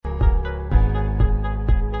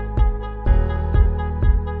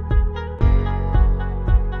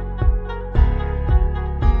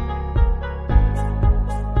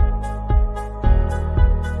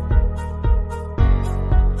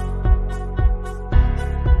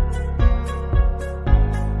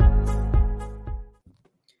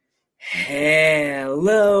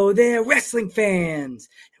Hello there, wrestling fans,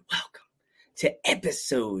 and welcome to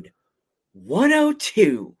episode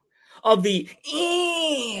 102 of the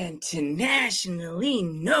internationally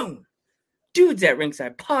known Dudes at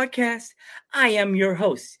Ringside podcast. I am your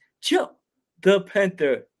host, Joe the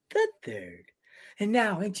Panther the Third. And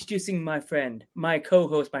now introducing my friend, my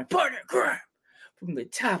co-host, my partner, Graham, from the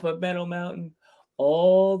top of Metal Mountain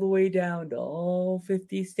all the way down to all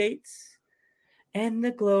 50 states and the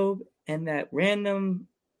globe and that random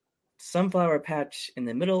sunflower patch in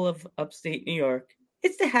the middle of upstate New York.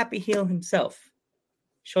 It's the Happy Heel himself.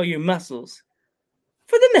 Show your muscles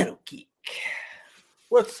for the Metal Geek.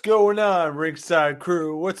 What's going on, Ringside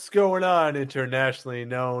Crew? What's going on, internationally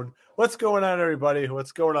known? What's going on, everybody?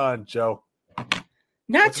 What's going on, Joe? Not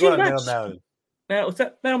What's too going on, much. Metal Mountain? What's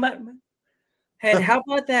up, Metal Mountain? And how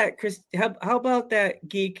about that, Chris? How about that,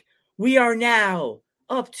 Geek? We are now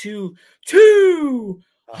up to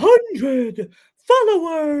 200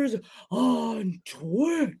 followers on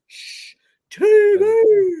Twitch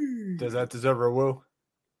TV. Does that deserve a woo?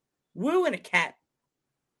 Woo and a cat.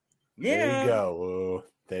 Yeah. There you go, woo.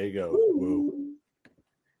 There you go, woo.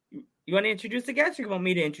 You want to introduce the guest, or you want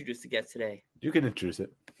me to introduce the guest today? You can introduce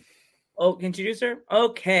it. Oh, introduce her?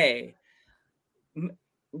 Okay.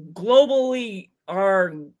 Globally,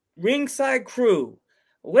 our Ringside Crew.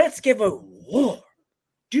 Let's give a war.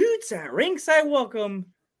 Dudes at Ringside, welcome.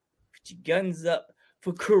 Put your guns up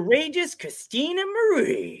for courageous Christina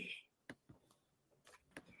Marie.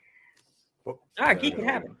 Oh, Geek, what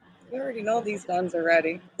happened? You already know these guns are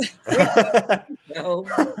ready. No.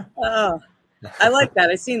 Oh, I like that.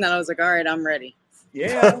 I seen that. I was like, all right, I'm ready.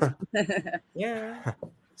 Yeah. Yeah.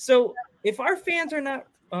 So, if our fans are not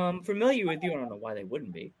familiar with you, I don't know why they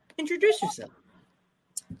wouldn't be. Introduce yourself.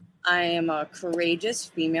 I am a courageous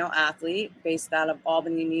female athlete based out of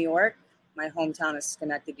Albany, New York. My hometown is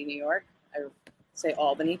Schenectady, New York. I say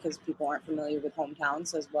Albany because people aren't familiar with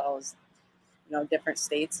hometowns as well as, different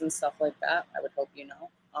states and stuff like that. I would hope you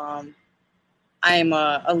know. I am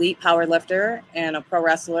a elite power lifter and a pro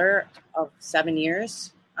wrestler of 7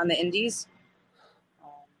 years on the indies.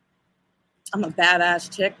 I'm a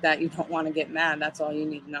badass chick that you don't want to get mad. That's all you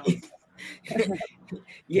need to know.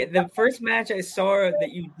 Yeah, the first match I saw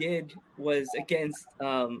that you did was against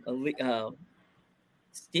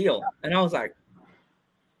Steel, and I was like,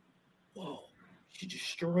 "Whoa, she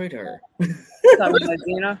destroyed her." Talking about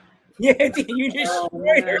Dina? Yeah, you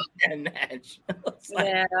destroyed her in that match.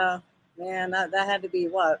 Yeah, man, that had to be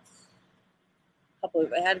what?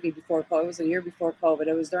 It had to be before COVID. It was a year before COVID.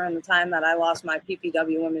 It was during the time that I lost my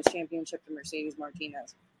PPW Women's Championship to Mercedes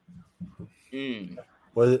Martinez.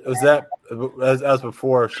 Was that as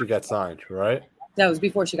before she got signed, right? That was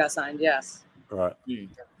before she got signed, yes. Right.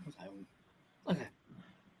 Okay.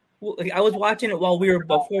 Well, I was watching it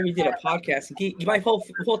before we did a podcast, and my whole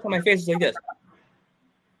time my face was like this.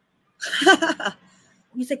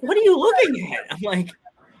 He's like, "What are you looking at?" I'm like,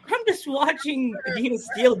 "I'm just watching Dina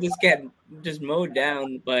Steele get mowed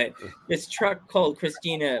down by this truck called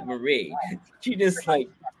Christina Marie." She just like,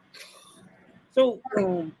 so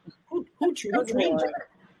who trained you?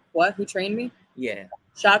 What? Who trained me? Yeah,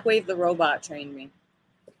 Shockwave the Robot trained me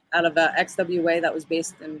out of XWA that was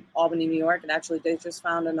based in Albany, New York. And actually, they just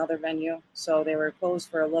found another venue, so they were closed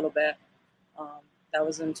for a little bit. That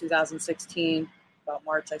was in 2016. About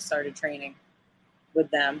March, I started training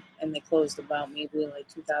with them, and they closed about maybe like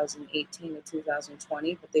 2018 to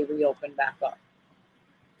 2020, but they reopened back up.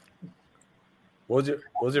 What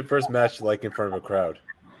was your first match like in front of a crowd?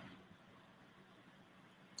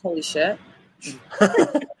 Holy shit.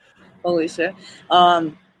 Holy shit.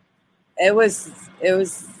 It was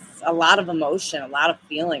a lot of emotion, a lot of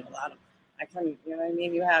feeling, I couldn't, you know what I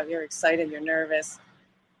mean? You're excited, you're nervous.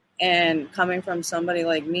 And coming from somebody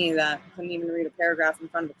like me that couldn't even read a paragraph in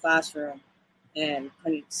front of a classroom and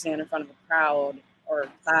couldn't stand in front of a crowd or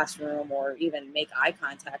a classroom or even make eye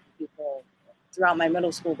contact with people throughout my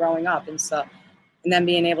middle school growing up and stuff. And then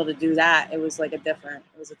being able to do that, it was a different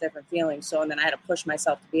feeling. So, and then I had to push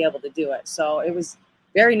myself to be able to do it. So it was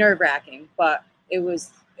very nerve wracking, but it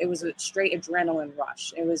was a straight adrenaline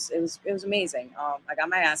rush. It was amazing. I got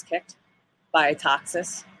my ass kicked by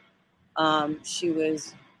Toxis. She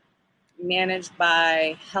was managed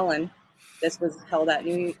by Helen. This was held at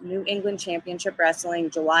New England Championship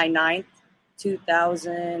Wrestling, July 9th,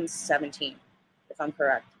 2017, if I'm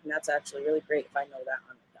correct. And that's actually really great if I know that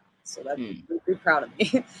on the dot. So that's really proud of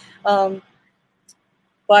me.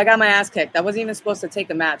 But I got my ass kicked. I wasn't even supposed to take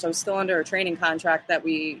the match. I was still under a training contract that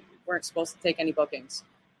we weren't supposed to take any bookings.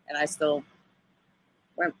 And I still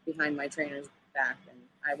went behind my trainer's back, and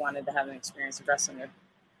I wanted to have an experience of wrestling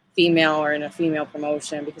female or in a female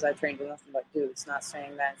promotion because I trained with nothing but dudes. Not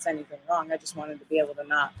saying that it's anything wrong. I just wanted to be able to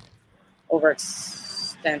not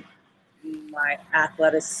overextend my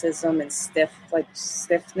athleticism and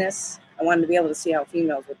stiffness. I wanted to be able to see how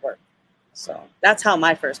females would work. So that's how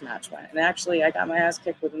my first match went. And actually, I got my ass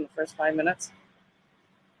kicked within the first 5 minutes.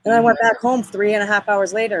 And I went back home 3.5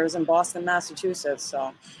 hours later. It was in Boston, Massachusetts.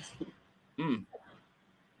 So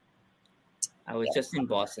I was just in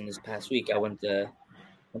Boston this past week. I went to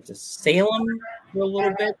Salem for a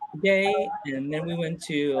little bit today, and then we went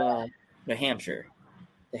to New Hampshire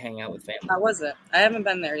to hang out with family. How was it? I haven't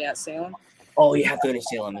been there yet, Salem. Oh, you have to go to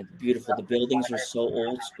Salem. It's beautiful. The buildings are so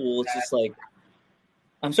old school. It's just like,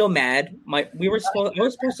 I'm so mad. I was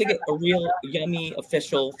supposed to get a real yummy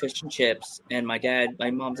official fish and chips, and my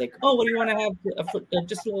mom's like, "Oh, what do you want to have?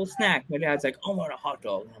 Just a little snack." My dad's like, "I want a hot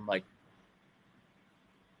dog." And I'm like,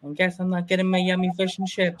 I guess I'm not getting my yummy fish and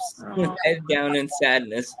chips. Head down in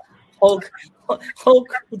sadness. Hulk with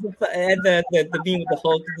the beam with the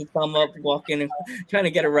Hulk with the thumb up, walking and trying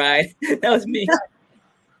to get a ride. That was me.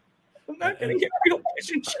 I'm not gonna get real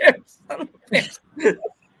fish and chips.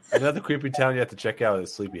 Another creepy town you have to check out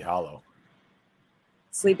is Sleepy Hollow.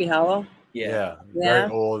 Sleepy Hollow? Yeah.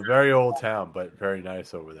 Very old town, but very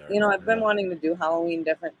nice over there. You know, I've been wanting to do Halloween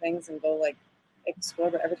different things and go like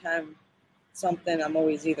explore, but every time something, I'm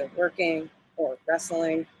always either working or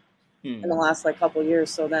wrestling in the last like couple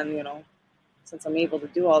years. So then, you know, since I'm able to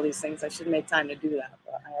do all these things, I should make time to do that.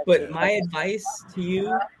 But my advice to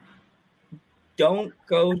you, don't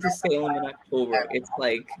go to Salem in October.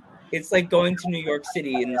 It's like going to New York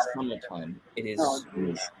City in the summertime. It is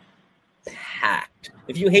packed.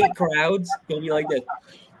 If you hate crowds, you'll be like this.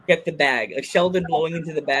 Get the bag. Like Sheldon blowing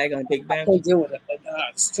into the bag on a big bag. I can't deal with it. Like,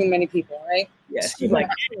 it's too many people, right? Yes. You're like,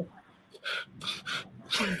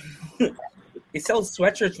 he sells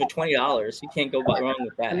sweatshirts for $20. You can't go wrong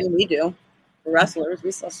with that. I mean, we do. For wrestlers,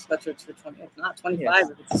 we sell sweatshirts for $20. If not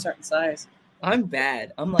 $25 if it's a certain size. I'm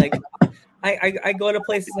bad. I'm like, I go to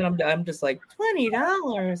places and I'm just like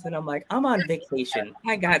 $20, and I'm like, I'm on vacation.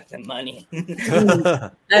 I got the money.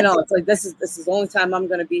 I know, it's like this is the only time I'm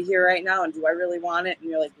going to be here right now, and do I really want it? And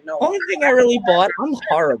you're like, no. Only thing I really bought, I'm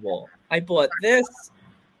horrible. I bought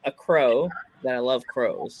a crow that I love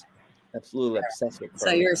crows. Absolutely obsessed with crows. So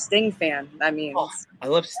you're a Sting fan. That means I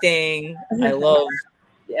love Sting. I love.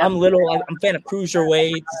 Yeah. I'm a fan of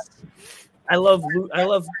cruiserweights. I love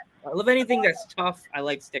anything that's tough. I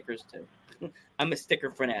like stickers too. I'm a sticker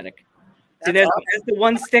fanatic. See, there's the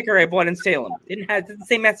one sticker I bought in Salem. Didn't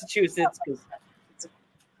say Massachusetts. It's a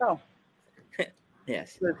crow.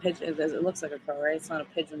 Yes. It looks like a crow, right? It's not a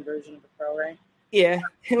pigeon version of a crow, right? Yeah,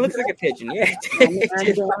 it looks like a pigeon. Yeah.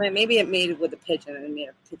 Maybe it made it with a pigeon and it made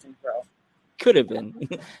a pigeon crow. Could have been.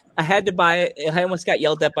 I had to buy it. I almost got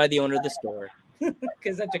yelled at by the owner of the store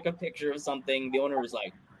because I took a picture of something. The owner was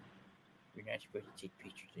like, "You're not supposed to take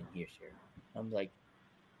pictures in here, sir." I'm like,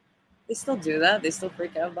 they still do that? They still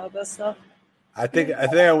freak out about that stuff? I think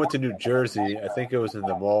I went to New Jersey. I think it was in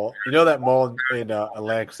the mall. You know that mall in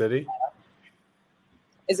Atlantic City?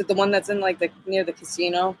 Is it the one that's in like near the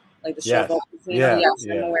casino? Like the Showboat Casino? Yes,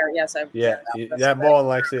 I'm aware. Yes, that mall in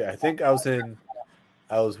Atlantic City. I think I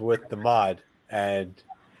was with the mod, and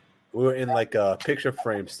we were in like a picture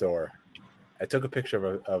frame store. I took a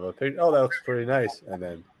picture of a picture. Oh, that looks pretty nice. And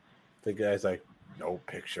then the guy's like, "No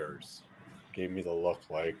pictures." Gave me the look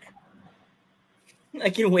like in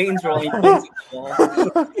Waynesville. He points at the wall.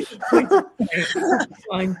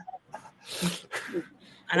 Fine.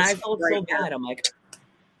 And I felt so bad. I'm like,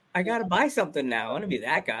 I gotta buy something now. I want to be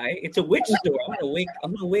that guy. It's a witch store. I'm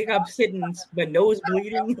gonna wake up sitting, my nose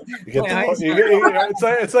bleeding.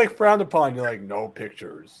 It's like frowned upon. You're like, no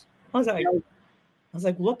pictures. I was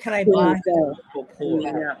like, what can I buy?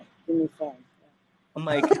 Give me phone. I'm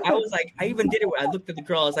like, I even did it when I looked at the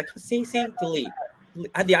girl. I was like, see, delete.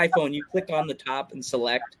 I had the iPhone. You click on the top and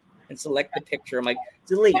select the picture. I'm like,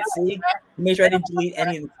 delete. See, make sure I didn't delete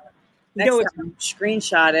any of the. Next time,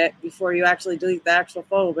 screenshot it before you actually delete the actual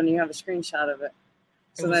photo, and you have a screinshot of it.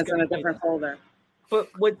 So that's in a different folder. But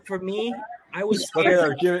for me, I was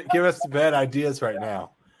scared. Give us the bad ideas right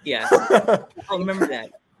now. Yeah, I'll remember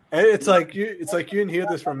that. It's like you didn't hear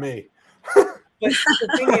this from me. But the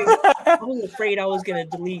thing is, I was afraid I was gonna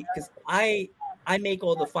delete because I make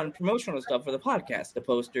all the fun promotional stuff for the podcast, the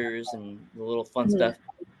posters and the little fun stuff.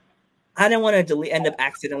 I didn't want to end up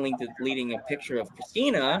accidentally deleting a picture of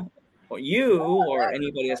Christina or you or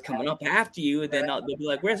anybody that's coming up after you. Then they'll be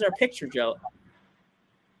like, "Where's our picture, Joe?"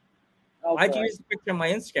 Why'd you use the picture on my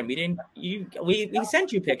Instagram? We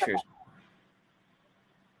sent you pictures.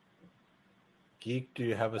 Geek, do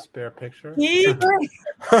you have a spare picture? Geek?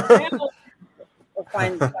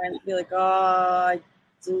 trying to be like, oh, I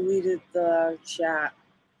deleted the chat.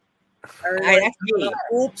 That's me.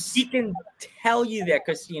 Oops. He can tell you that,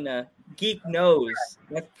 Christina. Geek knows.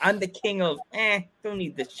 I'm the king of, don't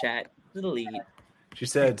need this chat. Delete. She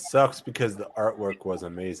said sucks because the artwork was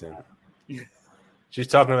amazing. She's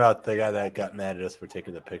talking about the guy that got mad at us for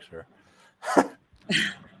taking the picture.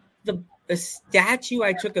 The statue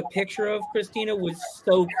I took a picture of, Christina, was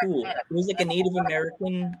so cool. It was like a Native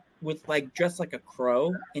American with like dressed like a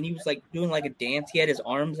crow, and he was like doing like a dance. He had his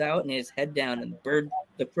arms out and his head down, and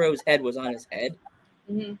the crow's head was on his head.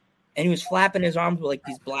 Mm-hmm. And he was flapping his arms with like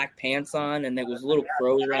these black pants on, and there was little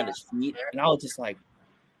crows around his feet. And I was just like,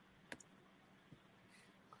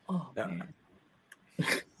 oh, man.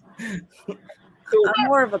 I'm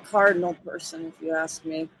more of a cardinal person, if you ask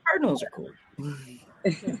me. Cardinals are cool.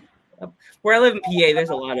 Where I live in PA, there's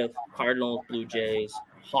a lot of Cardinals, Blue Jays,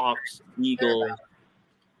 Hawks, Eagles,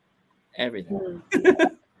 everything.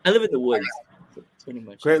 I live in the woods. Pretty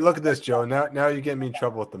much. Great. Look at this, Joe. Now you get me in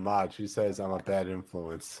trouble with the mod. She says I'm a bad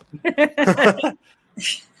influence.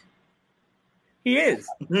 He is.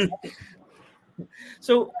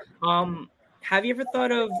 So, have you ever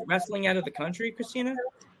thought of wrestling out of the country, Christina?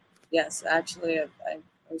 Yes, actually, I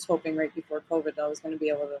was hoping right before COVID I was going to be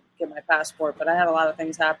able to get my passport, but I had a lot of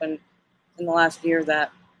things happen in the last year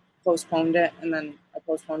that postponed it, and then I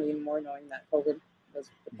postponed it even more knowing that the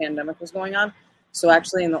pandemic was going on. So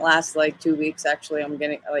actually in the last 2 weeks, I'm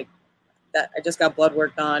getting that. I just got blood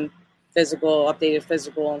work done, updated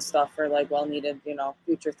physical and stuff for well needed,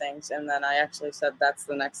 future things. And then I actually said that's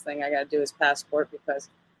the next thing I got to do is passport, because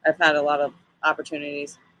I've had a lot of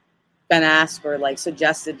opportunities been asked or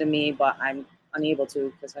suggested to me, but I'm unable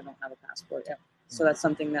to because I don't have a passport yet. So that's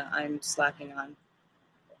something that I'm slacking on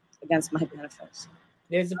against my benefits.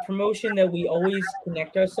 There's a promotion that we always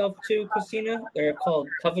connect ourselves to, Christina. They're called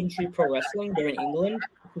Coventry Pro Wrestling. They're in England.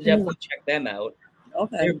 Definitely check them out.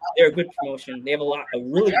 Okay. They're a good promotion. They have a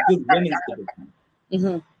really good women's division.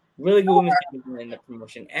 Mm-hmm. Really good women's division in the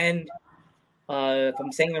promotion. And if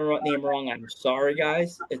I'm saying the name wrong, I'm sorry,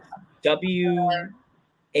 guys. It's WAW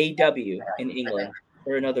in England.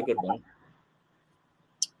 They're another good one.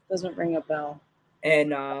 Doesn't ring a bell.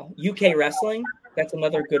 And UK Wrestling. That's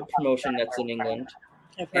another good promotion that's in England.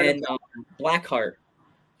 And Blackheart.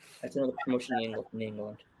 That's another promotion in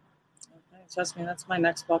England. Okay, trust me, that's my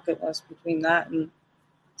next bucket list between that and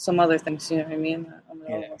some other things, you know what I mean?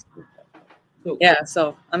 Yeah,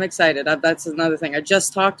 so I'm excited. That's another thing. I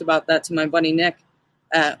just talked about that to my buddy Nick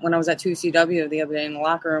when I was at 2CW the other day in the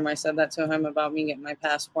locker room. I said that to him about me getting my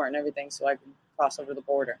passport and everything so I can cross over the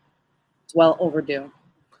border. It's well overdue.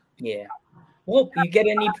 Yeah. Well, you get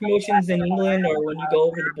any promotions in England or when you go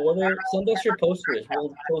over the border, send us your posters.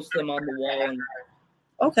 We'll post them on the wall. And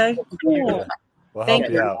okay, cool. We'll Thank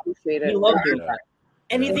help you. you out. Appreciate it. We love doing that.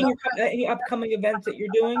 Anything, any upcoming events that you're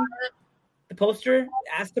doing, the poster,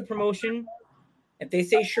 ask the promotion. If they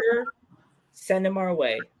say sure, send them our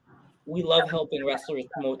way. We love helping wrestlers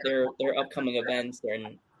promote their upcoming events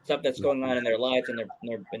and stuff that's going on in their lives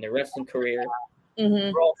and their wrestling career.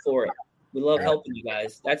 Mm-hmm. We're all for it. We love helping you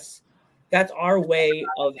guys. That's our way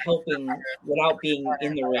of helping without being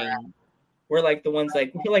in the ring. We're like the ones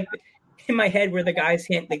we're like in my head, we're the guys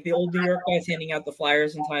the old New York guys handing out the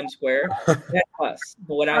flyers in Times Square. That's us,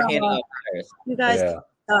 but without handing out flyers. You guys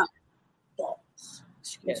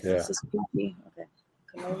Yes. This is creepy. Okay.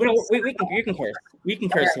 You can curse. We can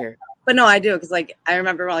curse here. But no, I do, because I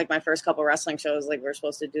remember my first couple wrestling shows, we're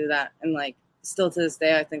supposed to do that, and still to this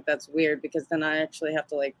day I think that's weird, because then I actually have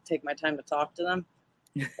to take my time to talk to them.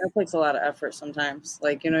 That takes a lot of effort sometimes,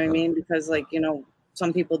 you know what I mean? Because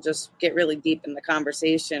some people just get really deep in the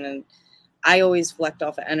conversation, and I always reflect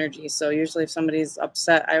off of energy. So usually if somebody's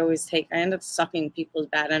upset, I end up sucking people's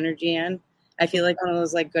bad energy in. I feel like one of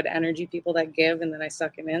those good energy people that give, and then I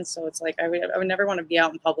suck it in. So it's I would never want to be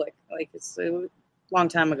out in public. It's a long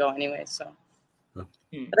time ago anyway. So, but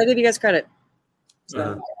I give you guys credit.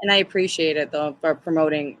 So, and I appreciate it though for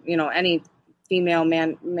promoting, any female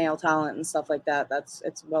male talent and stuff like that.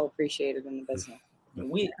 It's well appreciated in the business.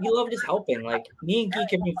 We love just helping. Me and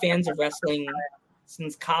Geek have been fans of wrestling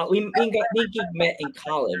since college. Me and Geek met in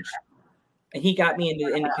college, and he got me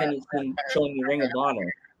into the independent scene, showing me Ring of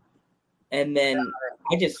Honor. And then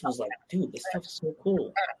I just was like, dude, this stuff's so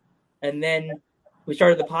cool. And then we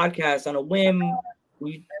started the podcast on a whim.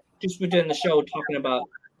 We just were doing the show talking about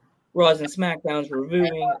Raws and SmackDowns,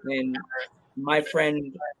 reviewing, and my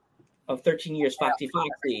friend of 13 years, Foxy,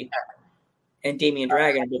 and Damian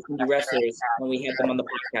Dragon, both indie wrestlers, and we had them on the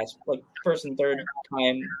podcast, first and third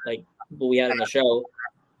time, people we had on the show.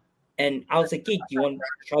 And I was like, Geek, do you want to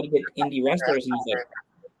try to get indie wrestlers? And he's like,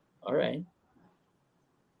 all right.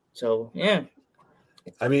 So yeah.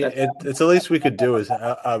 I mean, it's the least we could do is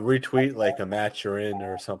a retweet like a match you're in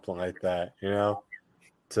or something like that,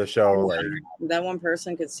 to show like that one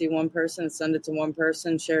person could see one person, send it to one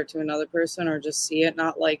person, share it to another person, or just see it,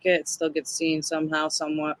 not like it. It still gets seen somehow,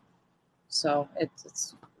 somewhat. So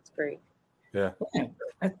it's great. Yeah.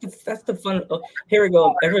 That's the fun. Oh, here we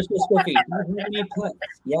go. Everyone's so spooky. Do you have any pets?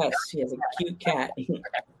 Yes, she has a cute cat.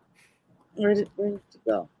 Where did it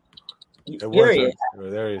go? Here he is.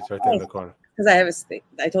 There he is, right there in the corner. Because I have a steak.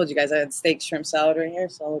 I told you guys I had steak shrimp salad right here.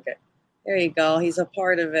 So look at. There you go. He's a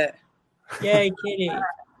part of it. Yay, kitty.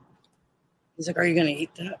 He's like, "Are you gonna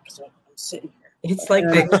eat that?" Because I'm sitting here. It's like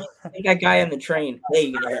that guy on the train. Hey,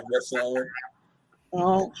 you gonna have this salad?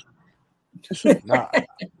 Oh. No,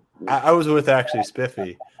 I was with actually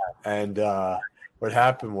Spiffy, and what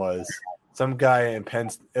happened was some guy in Penn.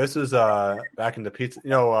 This was back in the pizza,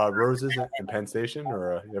 Roses in Penn Station,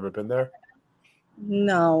 or you ever been there?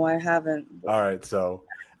 No, I haven't. All right, so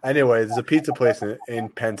anyway, there's a pizza place in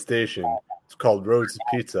Penn Station. It's called Roses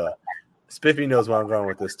Pizza. Spiffy knows where I'm going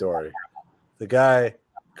with this story. The guy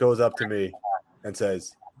goes up to me and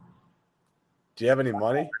says, "Do you have any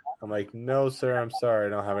money?" I'm like, "No, sir. I'm sorry. I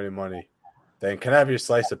don't have any money." "Then can I have your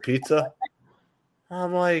slice of pizza?"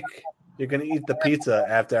 I'm like, "You're going to eat the pizza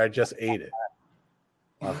after I just ate it."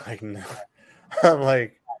 I'm like, "No." I'm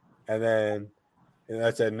like, and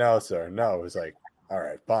I said, "No, sir. No." He's like, "All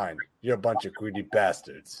right, fine. You're a bunch of greedy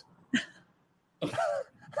bastards."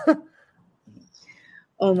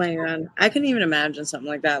 Oh my God. I couldn't even imagine something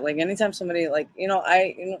like that. Like anytime somebody I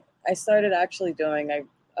started actually doing,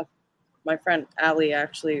 my friend Ali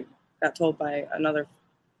actually got told by another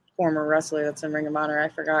former wrestler that's in Ring of Honor. I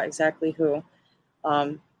forgot exactly who.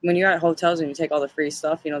 When you're at hotels and you take all the free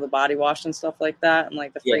stuff, the body wash and stuff like that, and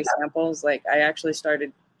like the free samples, like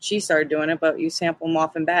she started doing it, but you sample them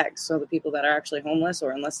off in bags. So the people that are actually homeless,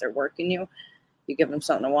 or unless they're working you give them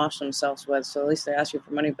something to wash themselves with. So at least they ask you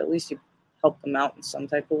for money, but at least you help them out in some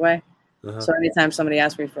type of way. Uh-huh. So anytime somebody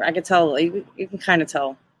asks me I could tell, you can kind of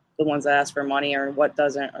tell the ones that ask for money or what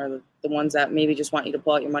doesn't, or the ones that maybe just want you to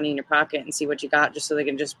pull out your money in your pocket and see what you got just so they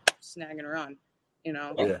can just snag and run,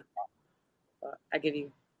 Yeah. But I give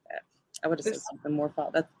you that. I would have said something more foul.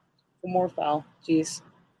 That's more foul. Jeez.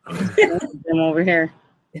 I'm over here.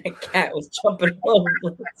 That cat was jumping all over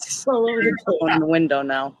the place. On the window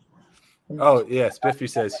now. Oh, yeah. Spiffy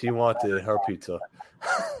says he wanted her pizza.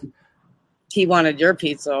 He wanted your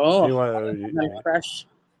pizza. Oh, he wanted fresh.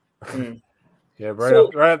 Yeah, right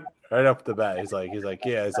up the bat. He's like,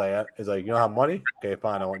 yeah. He's like, you don't have money? Okay,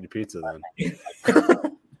 fine. I want your pizza then.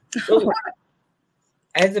 So,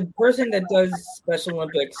 as a person that does Special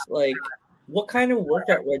Olympics, like, what kind of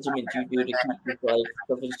workout regimen do you do to keep yourself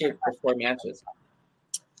in shape before matches?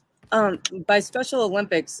 By Special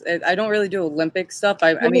Olympics, I don't really do Olympic stuff.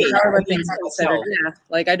 I mean, powerlifting considered. Yeah,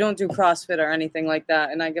 like I don't do CrossFit or anything like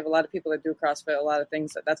that. And I give a lot of people that do CrossFit a lot of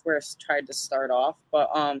things. That's where I tried to start off. But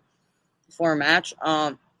before a match,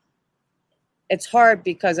 it's hard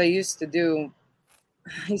because I used to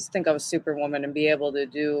think I was Superwoman and be able to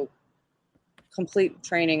do complete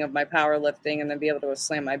training of my powerlifting and then be able to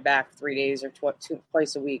slam my back 3 days or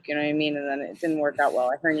twice a week. You know what I mean? And then it didn't work out well.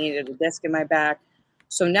 I herniated a disc in my back.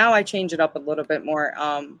 So now I change it up a little bit more.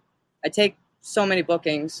 I take so many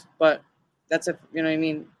bookings, but that's if you know what I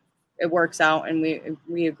mean. It works out, and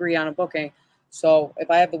we agree on a booking. So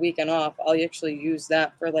if I have the weekend off, I'll actually use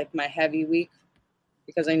that for like my heavy week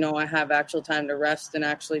because I know I have actual time to rest and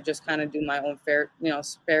actually just kind of do my own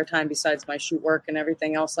spare time besides my shoot work and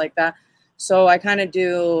everything else like that. So I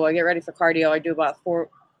get ready for cardio. I do about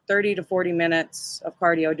 30 to 40 minutes of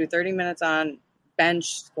cardio. I do 30 minutes on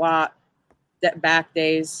bench, squat. Back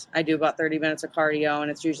days, I do about 30 minutes of cardio,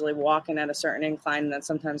 and it's usually walking at a certain incline, and then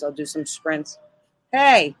sometimes I'll do some sprints.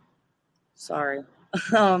 Hey, sorry.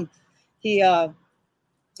 So I do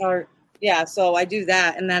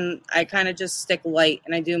that, and then I kind of just stick light,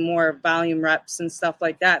 and I do more volume reps and stuff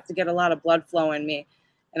like that to get a lot of blood flow in me,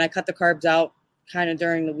 and I cut the carbs out kind of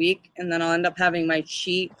during the week, and then I'll end up having my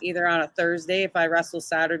cheat either on a Thursday if I wrestle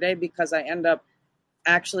Saturday, because I end up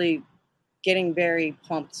actually getting very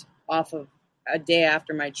pumped off of a day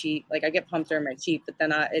after my cheat. Like I get pumped during my cheat, but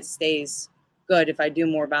then it stays good if I do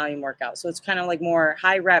more volume workout. So it's kind of like more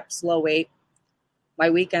high reps, low weight.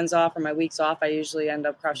 My weekends off or my weeks off, I usually end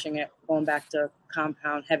up crushing it, going back to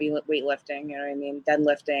compound heavy weightlifting, you know what I mean?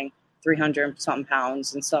 Deadlifting 300 something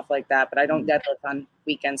pounds and stuff like that. But I don't deadlift on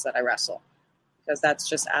weekends that I wrestle because that's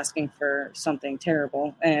just asking for something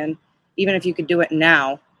terrible. And even if you could do it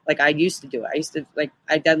now, like I used to do it,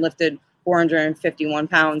 I deadlifted 451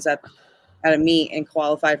 pounds at at a meet and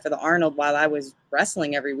qualified for the Arnold while I was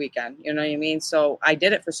wrestling every weekend. You know what I mean? So I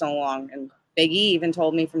did it for so long. And Big E even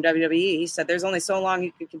told me from WWE, he said, there's only so long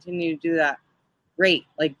you can continue to do that rate,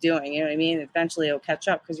 like doing, you know what I mean? Eventually it'll catch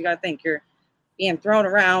up because you got to think you're being thrown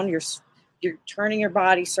around, you're turning your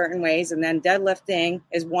body certain ways, and then deadlifting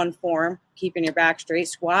is one form, keeping your back straight.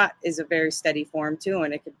 Squat is a very steady form too,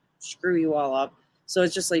 and it could screw you all up. So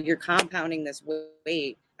it's just like you're compounding this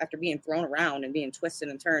weight after being thrown around and being twisted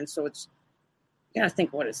and turned. So it's, you got to think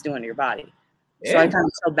of what it's doing to your body. Yeah. So I kind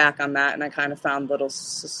of fell back on that, and I kind of found little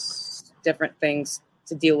different things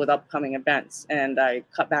to deal with upcoming events, and I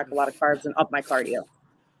cut back a lot of carbs and up my cardio.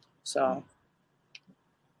 So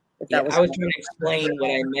I was trying to explain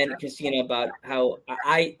what I meant, Christina, about how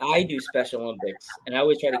I do Special Olympics, and I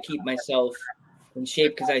always try to keep myself in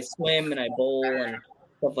shape because I swim and I bowl and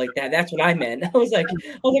stuff like that. That's what I meant. I was like,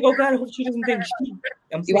 oh God, I hope she doesn't think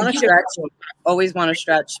you want to stretch. Always want to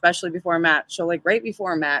stretch, especially before a match. So like right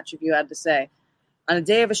before a match, if you had to say, on a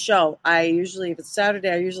day of a show, if it's Saturday,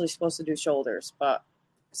 I usually supposed to do shoulders, but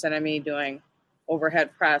instead of me doing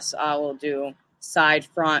overhead press, I will do side,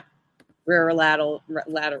 front, rear, lateral.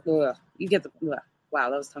 You get the wow,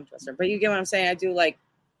 that was a tongue twister. But you get what I'm saying. I do like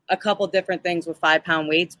a couple different things with 5-pound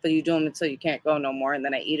weights, but you do them until you can't go no more. And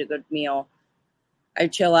then I eat a good meal. I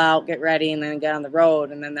chill out, get ready, and then get on the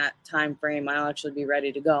road. And then that time frame, I'll actually be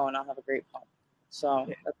ready to go, and I'll have a great pump. So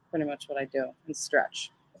that's pretty much what I do, and stretch.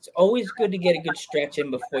 It's always good to get a good stretch in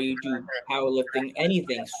before you do powerlifting,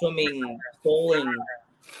 anything, swimming, bowling.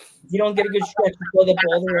 If you don't get a good stretch, you throw the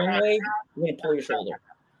ball the wrong way, you're going to pull your shoulder.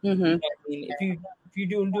 Mm-hmm. You know I mean, if you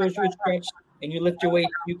do a good stretch and you lift your weight,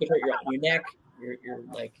 you could hurt your neck, your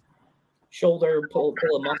like shoulder, pull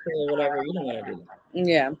a muscle or whatever. You don't want to do that.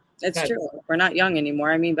 Yeah, it's true. We're not young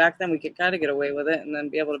anymore. I mean, back then we could kind of get away with it and then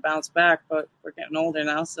be able to bounce back, but we're getting older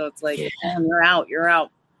now, so it's like, damn, you're out.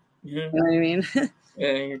 Mm-hmm. You know what I mean?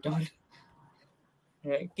 Yeah, you're done.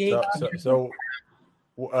 Right. So,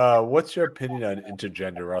 what's your opinion on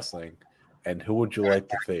intergender wrestling, and who would you like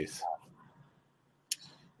to face?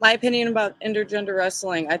 My opinion about intergender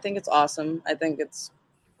wrestling, I think it's awesome. I think it's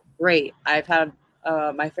great. I've had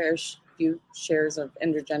my fair few shares of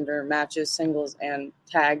intergender matches, singles and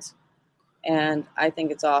tags, and I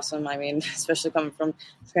think it's awesome. I mean, especially coming from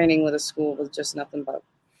training with a school with just nothing but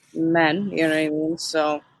men, you know what I mean?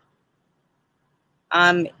 So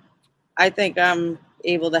I think I'm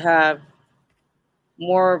able to have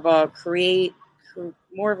more of a creativity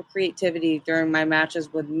during my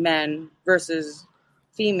matches with men versus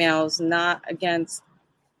females, not against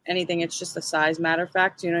anything. It's just a size matter of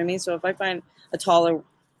fact, you know what I mean? So if I find a taller,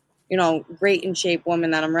 great in shape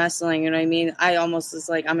woman that I'm wrestling, you know what I mean? I almost is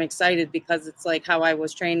like, I'm excited because it's like how I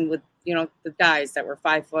was trained with, the guys that were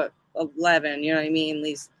 5'11", you know what I mean? At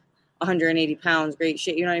least 180 pounds, great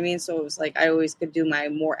shape, you know what I mean? So it was like I always could do my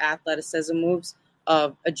more athleticism moves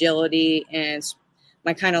of agility and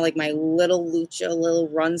my kind of like my little lucha, little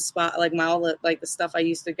run spot, like the stuff I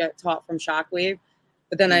used to get taught from Shockwave.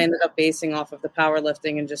 But then I ended up basing off of the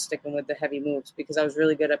powerlifting and just sticking with the heavy moves because I was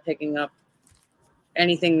really good at picking up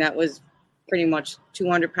anything that was pretty much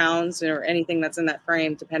 200 pounds or anything that's in that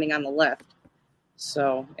frame, depending on the lift.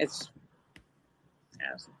 So it's.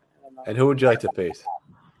 And who would you like to face?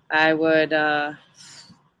 I would. I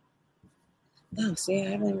haven't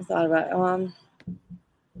even thought about it.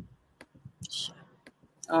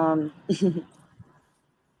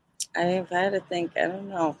 I've had to think. I don't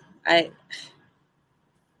know.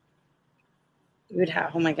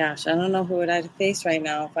 Oh my gosh, I don't know who would I face right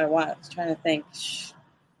now if I want. I was trying to think.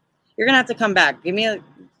 You're gonna have to come back.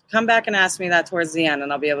 Come back and ask me that towards the end,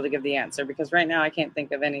 and I'll be able to give the answer because right now I can't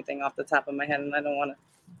think of anything off the top of my head, and I don't want to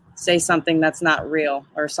say something that's not real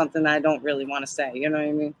or something that I don't really want to say. You know what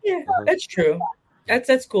I mean? Yeah, that's true.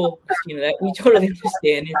 That's cool, Christina. That we totally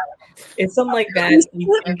understand. It's something like that.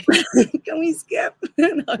 Can we skip?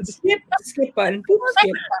 No, skip button.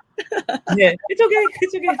 Skip. Yeah, it's okay.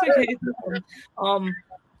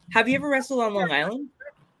 Have you ever wrestled on Long Island?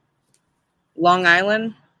 Long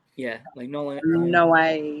Island? Yeah, like no Long Island. No,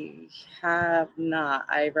 I have not.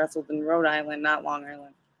 I wrestled in Rhode Island, not Long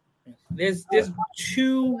Island. There's three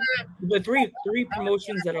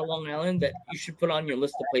promotions that are Long Island that you should put on your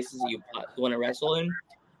list of places that you want to wrestle in.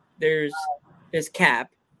 There's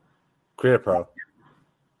CAP, Create a Pro.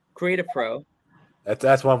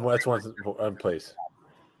 That's one place.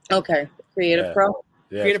 Okay, Creative Pro.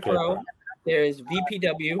 Yeah, Creative Pro. There's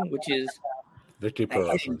VPW, which is Victory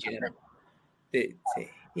Pro hidden gem. It's a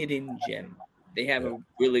hidden gem. They have a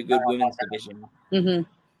really good women's division. Mm-hmm.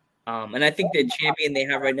 And I think the champion they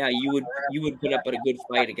have right now, you would put up a good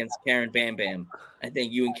fight against Karen Bam Bam. I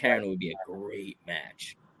think you and Karen would be a great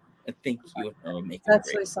match. I think you and her will make it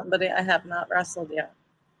Actually, great. somebody I have not wrestled yet.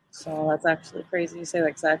 So that's actually crazy you say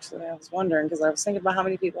that. 'Cause actually, I was wondering because I was thinking about how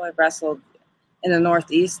many people I've wrestled in the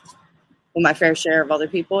Northeast with my fair share of other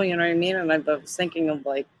people. You know what I mean? And I was thinking of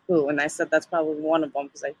like who, and I said that's probably one of them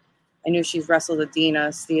because I knew she's wrestled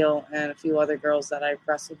Adina Steele and a few other girls that I've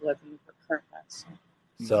wrestled with in her current match.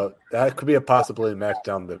 So that could be a possibility match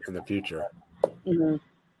down in the future. Mm-hmm.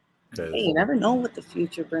 'Cause- Hey, you never know what the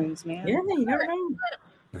future brings, man. Yeah, you never know.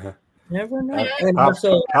 Uh-huh. Never know. And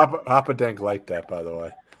also, Papa Dank liked that, by the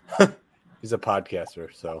way. He's a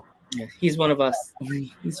podcaster, so yeah, he's one of us.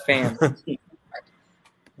 He's a fan.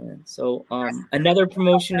 And so another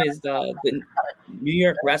promotion is the New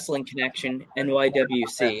York Wrestling Connection,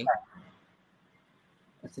 NYWC.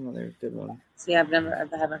 That's another good one. See, I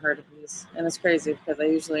haven't heard of these, and it's crazy because I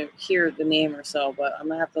usually hear the name or so, but I'm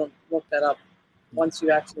gonna have to look that up once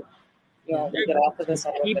you actually, we get off of this.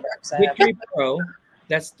 I'll look it up. So Victory Pro.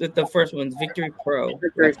 That's the first one's Victory Pro.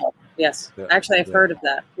 Victory. Yes, Yeah. actually, I've heard of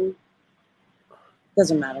that.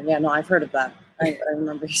 Doesn't matter. Yeah, no, I've heard of that. I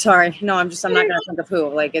remember. Sorry, no, I'm not gonna think of who.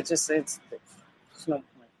 Like it's no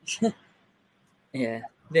point. Yeah,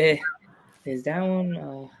 there's that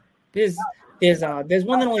one. There's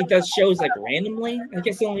one that only does shows like randomly. I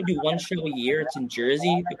guess they only do one show a year. It's in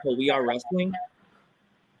Jersey. They're called We Are Wrestling.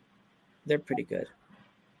 They're pretty good.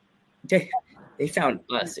 They found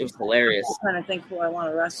us. It was hilarious. I'm trying to think who I want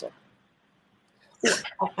to wrestle.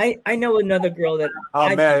 I know another girl that.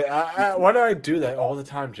 Oh man, why do I do that all the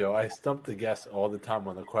time, Joe? I stump the guests all the time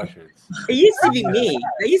on the questions. It used to be me.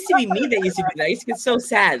 That used to be me. That used to be that. I used to get so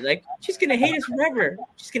sad. Like she's gonna hate us forever.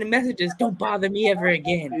 She's gonna message us. Don't bother me ever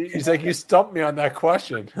again. He's like, you stumped me on that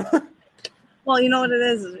question. Well, you know what it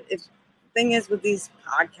is. The thing is with these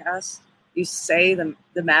podcasts, you say the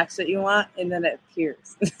match that you want, and then it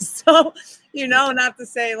appears. So not to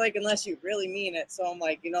say like unless you really mean it. So I'm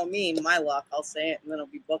like, me, my luck, I'll say it, and then it'll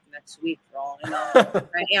be booked next week for all I know.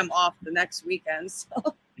 I am off the next weekend,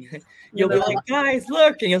 so You'll be like, guys,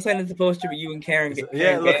 look, and you'll send us a poster of you and Karen.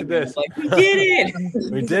 Yeah, look at this. Like, we did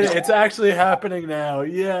it. We did it. It's actually happening now.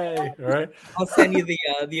 Yay! All right. I'll send you the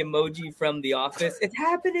emoji from The Office. It's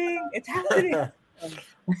happening. It's happening.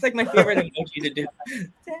 That's like my favorite emoji to do.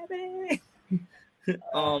 It's happening.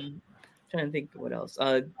 Trying to think what else.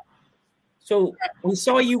 So we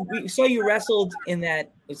saw you wrestled in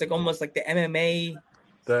that. It was like almost like the MMA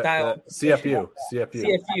style.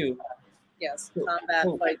 CFU. Yes, Combat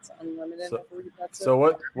Fights Unlimited. So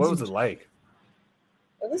what was it like?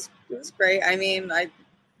 It was great. I mean, I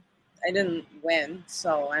didn't win,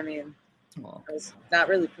 so I mean, I was not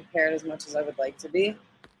really prepared as much as I would like to be.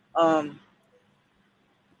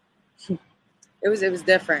 It was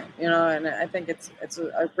different, and I think it's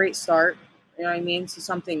a great start, you know what I mean, to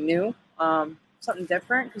something new, something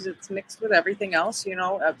different because it's mixed with everything else,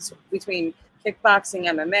 between kickboxing,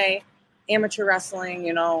 MMA, amateur wrestling,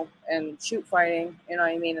 and shoot fighting, you know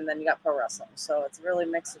what I mean, and then you got pro wrestling. So it's really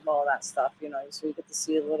mixed with all that stuff, so you get to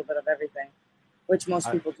see a little bit of everything, which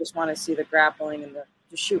most people just want to see the grappling and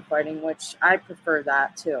the shoot fighting, which I prefer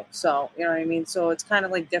that too. So, you know what I mean? So it's kind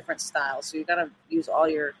of like different styles. So you got to use all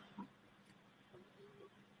your...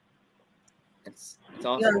 It's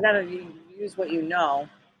awesome. You got to use what you know.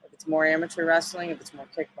 If it's more amateur wrestling, if it's more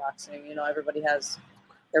kickboxing, everybody has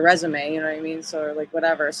their resume, you know what I mean? So like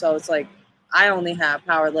whatever. So it's like I only have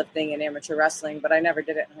powerlifting and amateur wrestling, but I never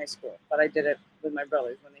did it in high school. But I did it with my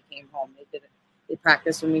brothers when they came home. They did it. They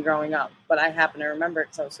practiced with me growing up. But I happen to remember it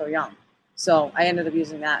because I was so young. So I ended up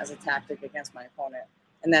using that as a tactic against my opponent.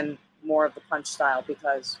 And then more of the punch style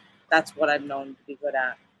because that's what I've known to be good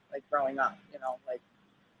at, like growing up, like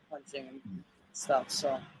punching and stuff. So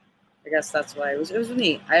I guess that's why it was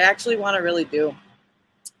neat. I actually want to really do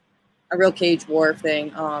a real cage war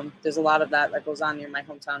thing. There's a lot of that goes on near my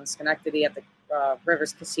hometown in Schenectady at the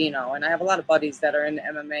Rivers Casino. And I have a lot of buddies that are in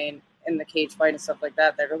MMA and in the cage fight and stuff like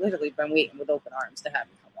that that have literally been waiting with open arms to have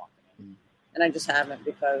me come walking in. And I just haven't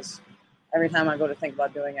because every time I go to think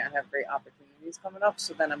about doing it, I have great opportunities coming up.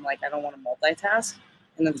 So then I'm like, I don't want to multitask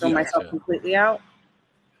and then throw myself completely out.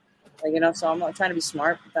 Like, so I'm not trying to be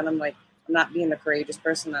smart, but then I'm like, I'm not being the courageous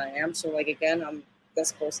person that I am. So like, again, I'm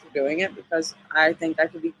this close to doing it because I think I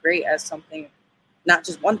could be great as something, not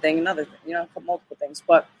just one thing, another thing, multiple things,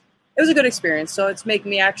 but it was a good experience. So it's making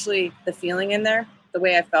me actually the feeling in there, the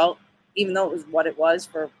way I felt, even though it was what it was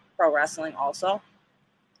for pro wrestling also,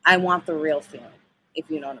 I want the real feeling, if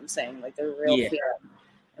you know what I'm saying, like the real feeling.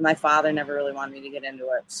 And my father never really wanted me to get into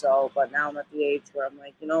it. So, but now I'm at the age where I'm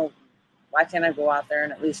like, why can't I go out there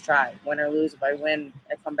and at least try? Win or lose. If I win,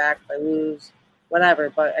 I come back. If I lose, whatever.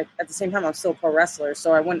 But at the same time, I'm still a pro wrestler,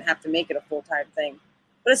 so I wouldn't have to make it a full-time thing.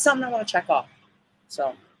 But it's something I want to check off.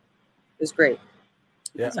 So is great.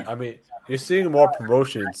 Yeah, I mean, you're seeing more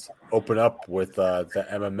promotions open up with the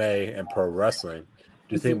MMA and pro wrestling.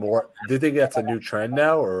 Do you think more? Do you think that's a new trend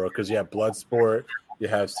now, or because you have Bloodsport, you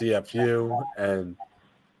have CFU, and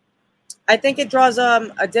I think it draws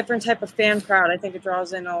a different type of fan crowd. I think it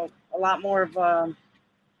draws in a lot more of the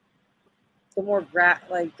more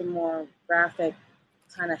graphic,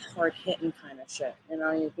 kind of hard hitting kind of shit. You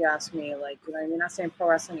know, if you ask me, like, you know, I'm not saying pro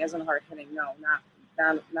wrestling isn't hard hitting. No, not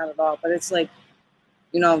at all. But it's like,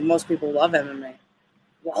 you know, most people love MMA,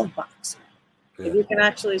 love boxing. Yeah. If you can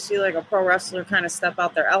actually see like a pro wrestler kind of step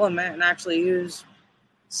out their element and actually use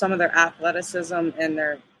some of their athleticism and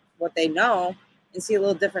their what they know and see a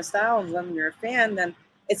little different style when you're a fan, then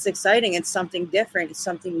it's exciting. It's something different. It's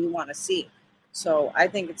something you want to see. So I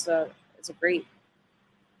think it's a great.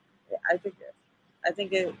 I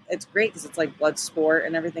think it's great because it's like blood sport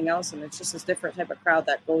and everything else, and it's just this different type of crowd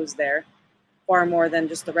that goes there, far more than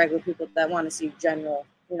just the regular people that want to see general,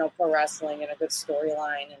 you know, pro wrestling and a good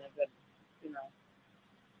storyline and a good, you know,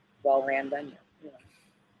 well-ran venue. You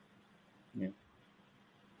know.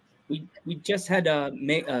 Yeah. We just had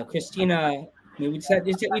Christina. I mean, we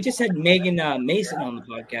just had Megan Mason on the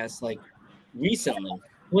podcast like recently.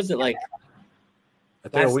 Was it like? I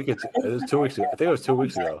think it was 2 weeks ago. I think it was 2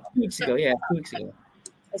 weeks ago. 2 weeks ago, yeah, 2 weeks ago.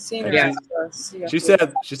 I seen her. Yeah. She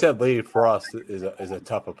said Lady Frost is a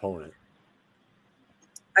tough opponent.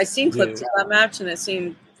 I seen clips of that match and it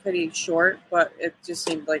seemed pretty short, but it just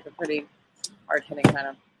seemed like a pretty hard hitting kind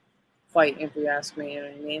of fight, if you ask me. You know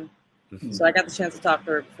what I mean? Mm-hmm. So I got the chance to talk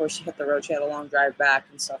to her before she hit the road. She had a long drive back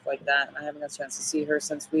and stuff like that, and I haven't got a chance to see her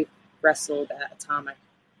since we wrestled at Atomic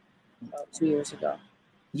about 2 years ago.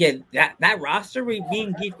 Yeah, that roster, I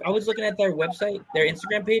was looking at their website, their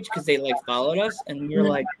Instagram page, because they like followed us, and we were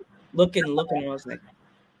like looking, and I was like,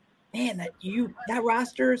 man, that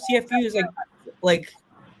roster CFU is like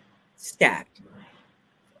stacked.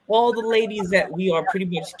 All the ladies that we are pretty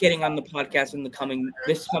much getting on the podcast in this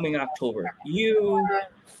coming October.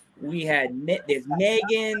 There's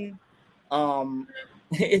Megan.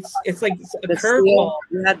 It's like a curveball.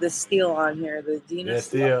 You had the Steel on here, the Dina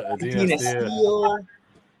Steel.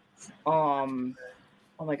 Oh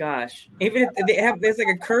my gosh! Even if there's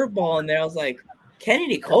like a curveball in there, I was like,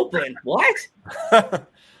 Kennedy Copeland, what? I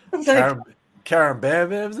was like, Karen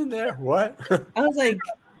Bam's in there, what? I was like,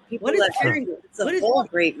 what is Karen? It's a whole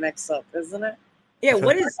great mix-up, isn't it? Yeah,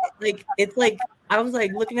 what is like? It's like I was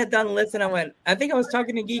like looking at down the list, and I think I was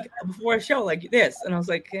talking to Geek before a show like this, and I was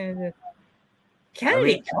like,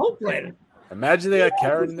 Kennedy Copeland. Imagine they got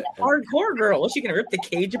Karen. Hardcore girl. Was she gonna rip the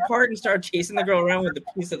cage apart and start chasing the girl around with the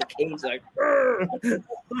piece of the cage? Like,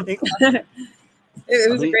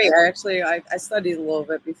 it was great. I studied a little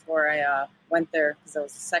bit before I went there because it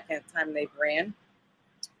was the second time they ran.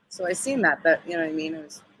 So I seen that you know what I mean.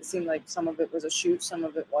 It seemed like some of it was a shoot, some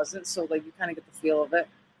of it wasn't. So like you kind of get the feel of it.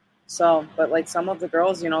 So, but like some of the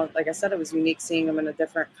girls, you know, like I said, it was unique seeing them in a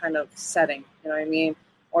different kind of setting. You know what I mean?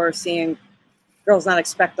 Or seeing girls not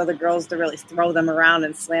expect other girls to really throw them around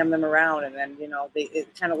and slam them around, and then, you know, it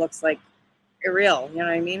kind of looks like real. You know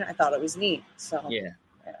what I mean? I thought it was neat. So yeah.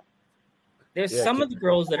 There's some of the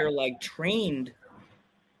girls that are like trained,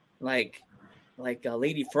 like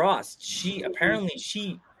Lady Frost. She's a good.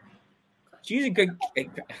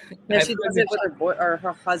 Yeah, she does it with her boy or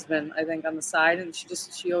her husband, I think, on the side, and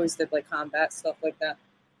she always did like combat stuff like that.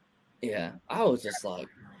 Yeah, I was just like,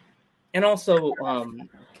 and also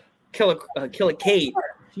Killer Kate,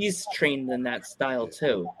 he's trained in that style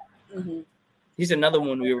too. Mm-hmm. He's another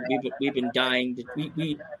one we've been dying to,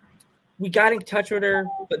 we got in touch with her,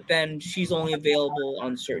 but then she's only available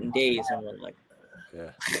on certain days, and we're like,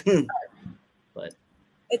 yeah. But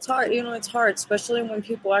it's hard, you know. It's hard, especially when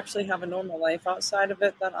people actually have a normal life outside of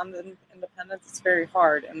it. That on the independence, it's very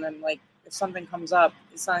hard. And then, like, if something comes up,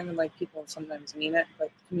 it's not even like people sometimes mean it, but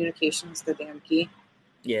communication is the damn key.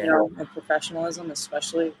 Yeah. You know, and professionalism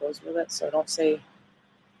especially goes with it. So don't say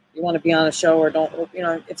you want to be on a show or don't, you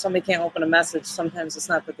know, if somebody can't open a message, sometimes it's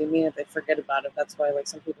not that they mean it, they forget about it. That's why, like,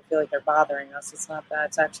 some people feel like they're bothering us. It's not that.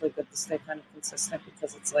 It's actually good to stay kind of consistent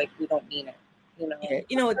because it's like we don't mean it, you know. Yeah,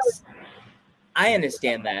 you know, I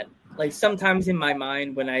understand that. Like, sometimes in my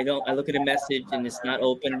mind, when I look at a message and it's not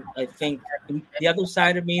open, I think the other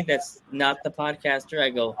side of me that's not the podcaster,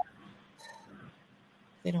 I go,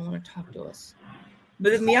 they don't want to talk to us.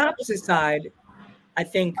 But in the opposite side, I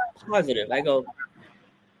think positive. I go,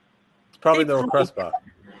 it's probably the request box.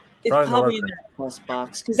 It's probably in the request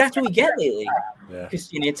box because that's what we get lately. Yeah.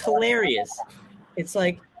 Christina, it's hilarious. It's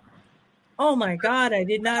like, oh my God, I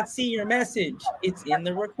did not see your message. It's in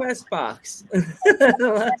the request box.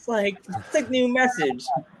 It's like new message.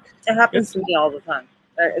 It happens to me all the time.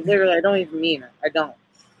 Literally, I don't even mean it. I don't.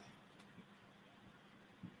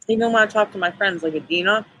 Even when I talk to my friends like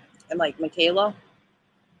Adina and like Michaela,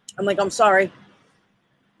 I'm like, I'm sorry.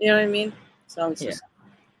 You know what I mean? So it's just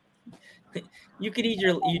You could eat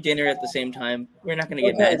your dinner at the same time. We're not gonna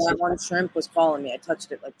get okay. mad. That one shrimp was calling me. I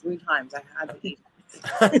touched it like 3 times. I had to eat.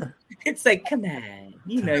 It's like, come on,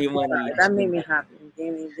 you know you want to eat. That made me happy.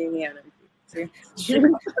 Gave me energy. See?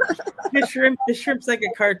 The shrimp's like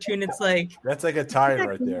a cartoon. It's like That's like a tie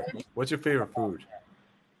right there. What's your favorite food?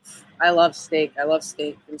 I love steak. I love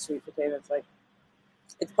steak and sweet potatoes. Like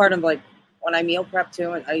it's part of like when I meal prep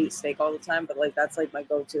too, and I eat steak all the time. But like that's like my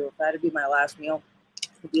go-to. If that had to be my last meal,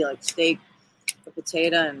 it'd be like steak, a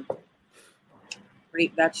potato, and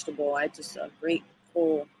great vegetable. I just a great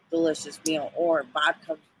full delicious meal or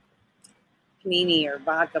vodka panini or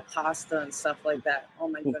vodka pasta and stuff like that. Oh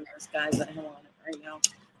my goodness, guys, I want it right now.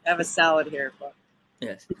 I have a salad here, but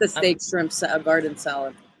yes, it's a steak, shrimp, a garden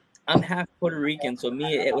salad. I'm half Puerto Rican, so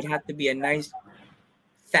it would have to be a nice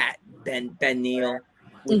fat pernil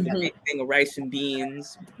with a big thing of rice and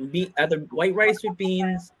beans, either white rice with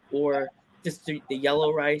beans or just the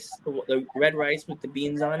yellow rice, the red rice with the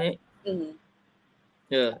beans on it. Mm-hmm.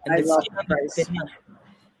 Yeah, and I love rice.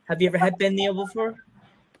 Have you ever had pernil before?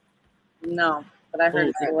 No, but I heard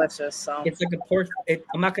it's delicious. So it's like a pork.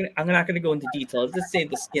 I'm not gonna go into details. Just say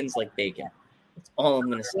the skin's like bacon. That's all I'm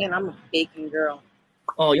gonna say. Man, I'm a bacon girl.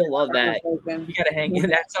 Oh, you'll love that. You gotta hang.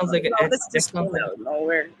 That sounds like this just came out of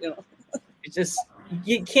nowhere. You know, it's just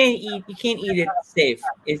you can't eat it safe.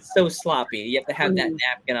 It's so sloppy. You have to have that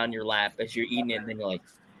napkin on your lap as you're eating it, and then you're like.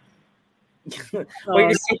 Or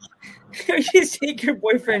you just take your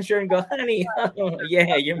boyfriend's shirt and go, honey, oh,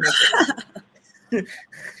 yeah, you're missing.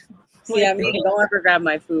 See, I mean, don't ever grab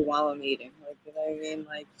my food while I'm eating. Like, you know what I mean?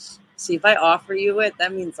 Like, see, if I offer you it,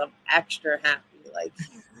 that means I'm extra happy. Like,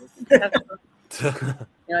 you know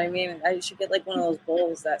what I mean? I should get like one of those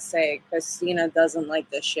bowls that say Christina doesn't like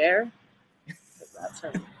to share. That's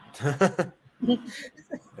her.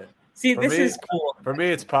 See, this is cool. For me,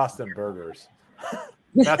 it's pasta and burgers.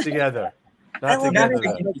 Not together. Not together.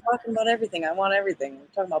 We're talking about everything. I want everything. We're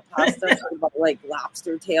talking about pasta. We're talking about like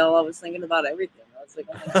lobster tail. I was thinking about everything. I was like,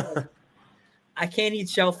 oh my God. I can't eat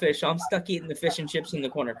shellfish, so I'm stuck eating the fish and chips in the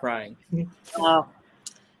corner crying. Oh,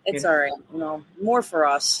 it's all right. You know, more for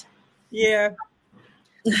us. Yeah.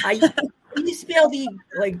 I used to be able to eat,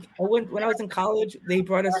 like, when I was in college, they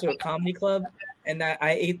brought us to a comedy club, and I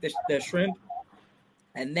ate the shrimp,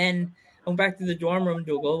 and then I went back to the dorm room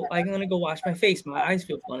to go, I'm going to go wash my face. My eyes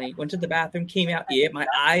feel funny. Went to the bathroom, came out, my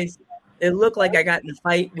eyes, it looked like I got in a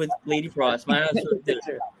fight with Lady Frost. My eyes were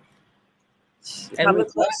different. And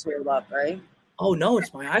it was swelled up, right? Oh, no,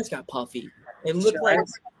 it's my eyes got puffy. It looked like,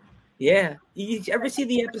 yeah. You ever see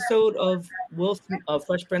the episode of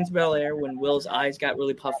Fresh Prince of Bel-Air when Will's eyes got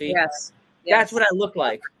really puffy? Yes. That's what I look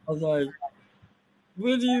like. I was like,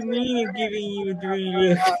 what do you mean I'm giving you 3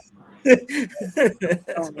 years?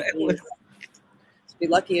 Be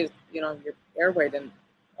lucky if, you know, your airway didn't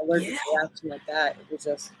allergic reaction like that. It was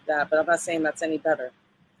just that. But I'm not saying that's any better.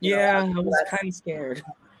 I was kind of scared.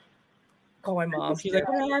 Call my mom. She's like,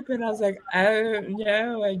 what happened? I was like, I don't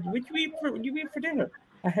know. What you eat for dinner?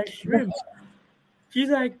 I had shrimp. She's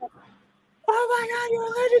like, oh my God, you're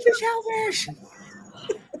allergic to shellfish.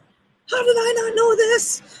 How did I not know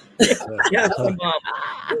this? Yeah, my mom.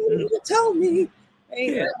 You need to tell me.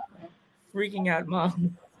 Yeah. Freaking out,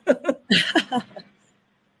 mom.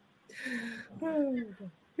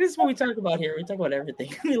 This is what we talk about here. We talk about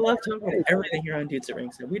everything. We love talking about everything here on Dudes at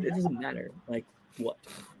Ringside. It doesn't matter. Like, what?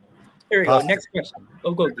 Here we go. Next question.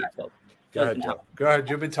 Go, Geek. Go ahead.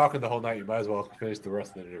 You've been talking the whole night. You might as well finish the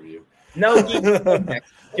rest of the interview. No, Geek. Go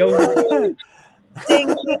next. Ding,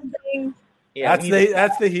 ding, ding. Yeah,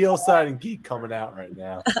 that's the heel side and Geek coming out right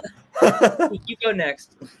now. You go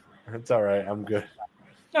next. That's all right. I'm good.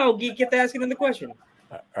 No, Geek, get to asking the question.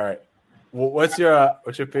 All right. Well, what's your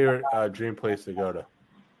favorite dream place to go to?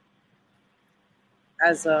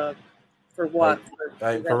 For what?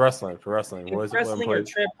 For wrestling. For wrestling. What is wrestling or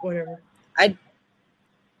trip, whatever.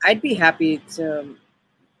 I'd be happy to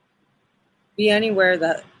be anywhere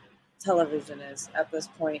that television is at this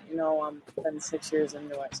point. You know, I'm been 6 years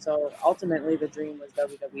into it, so ultimately the dream was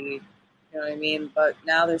WWE. You know what I mean? But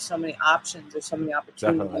now there's so many options. There's so many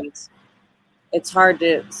opportunities. Definitely. It's hard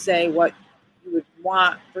to say what you would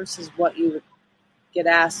want versus what you would get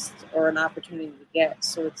asked or an opportunity to get.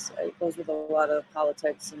 So it goes with a lot of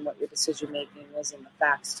politics and what your decision making is and the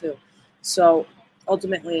facts too. So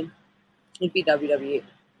ultimately, it'd be WWE.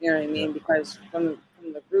 You know what I mean? Because from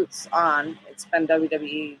the roots on, it's been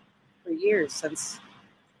WWE for years since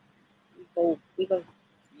we go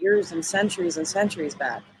years and centuries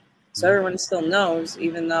back. So everyone still knows,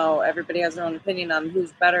 even though everybody has their own opinion on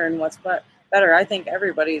who's better and what's better. I think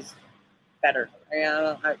everybody's better. I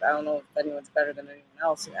don't know if anyone's better than anyone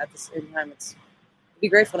else. At the same time, it'd be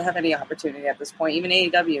grateful to have any opportunity at this point. Even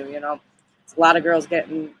AEW, it's a lot of girls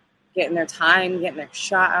getting their time, getting their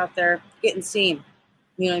shot out there, getting seen.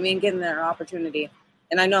 You know what I mean? Getting their opportunity.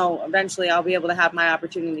 And I know eventually I'll be able to have my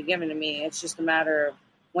opportunity given to me. It's just a matter of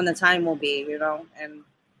when the time will be,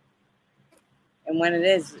 and when it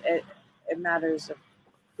is, it matters of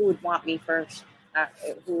who would want me first,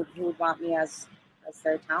 who would want me as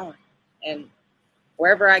their talent. And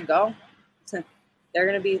wherever I go, they're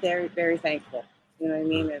going to be very, very thankful. You know what I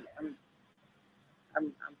mean? And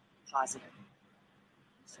I'm positive.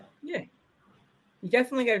 So. Yeah. You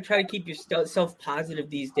definitely got to try to keep yourself positive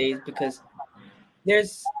these days, because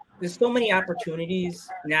there's so many opportunities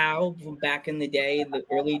now from back in the day, the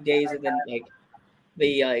early days of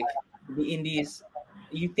the indies.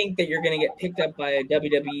 You think that you're going to get picked up by a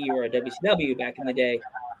WWE or a WCW back in the day,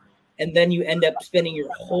 and then you end up spending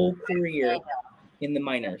your whole career in the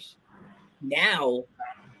minors. Now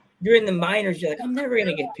you're in the minors, you're like, I'm never going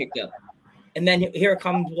to get picked up. And then here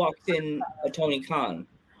walks in a Tony Khan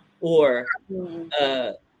or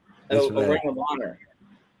a Ring of Honor.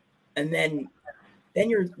 And then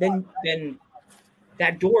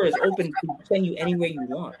that door is open to send you any way you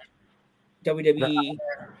want. WWE,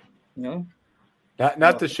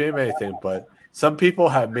 Not to shame anything, but some people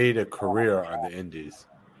have made a career on the indies.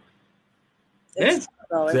 It's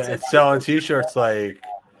selling T-shirts like,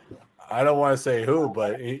 I don't want to say who,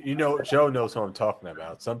 but Joe knows who I'm talking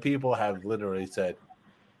about. Some people have literally said,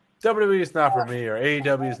 WWE is not for me, or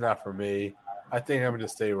AEW is not for me. I think I'm going to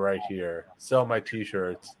stay right here, sell my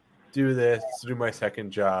T-shirts, do this, do my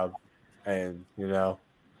second job, and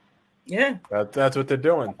yeah, that's what they're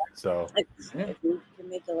doing. So if you can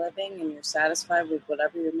make a living and you're satisfied with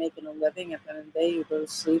whatever you're making a living, at the end of the day, you go to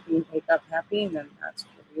sleep and you wake up happy, and then that's for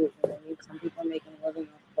you. Some people are making a living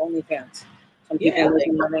off of OnlyFans. Some people are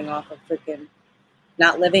making a living off of freaking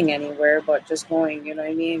not living anywhere, but just going,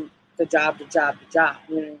 the job to job to job,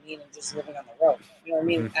 and just living on the road. You know what I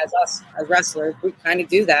mean? As us, as wrestlers, we kind of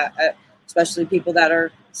do that, especially people that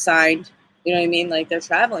are signed. You know what I mean? Like, they're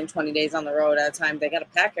traveling 20 days on the road at a time. They got to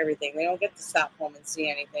pack everything. They don't get to stop home and see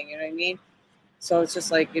anything. You know what I mean? So it's just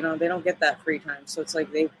like, they don't get that free time. So it's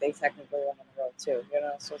like they technically live on the road too,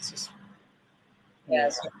 So it's just,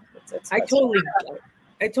 it's I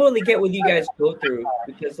totally get what you guys go through,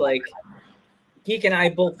 because like Geek and I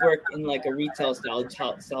both work in like a retail style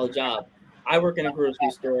job. I work in a grocery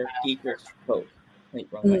store. Geek works for Coke.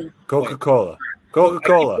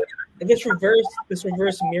 Coca-Cola. This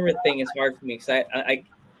reverse mirror thing is hard for me, because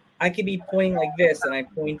I could be pointing like this and I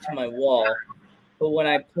point to my wall, but when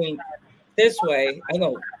I point this way, I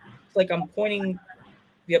know it's like I'm pointing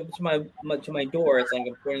to my door. It's like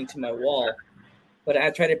I'm pointing to my wall, but I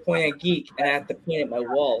try to point at Geek and I have to point at my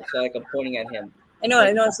wall, so like I'm pointing at him. I know.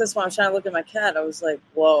 It's this one. I'm trying to look at my cat. I was like,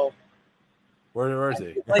 whoa. Where is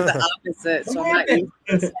he? Like the opposite. So I'm not used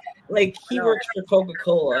to this. Like, he works for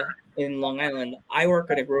Coca-Cola in Long Island. I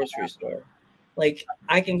work at a grocery store. Like,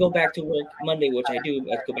 I can go back to work Monday, which I do.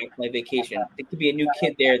 I go back to my vacation. There could be a new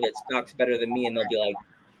kid there that stocks better than me, and they'll be like,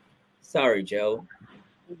 sorry, Joe.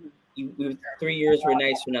 3 years were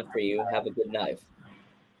nice enough for you. Have a good life.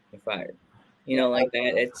 You're fired. Like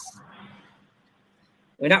that.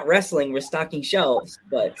 We're not wrestling. We're stocking shelves,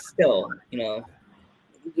 but still, Do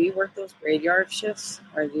you work those graveyard shifts,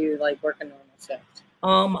 or do you work a normal shift?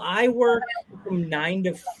 I work from 9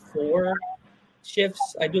 to 4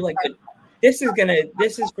 shifts. I do this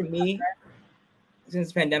is for me. Since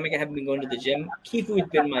the pandemic, I haven't been going to the gym. Kifu has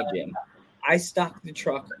been my gym. I stock the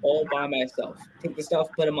truck all by myself. Take the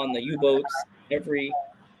stuff, put them on the U-boats every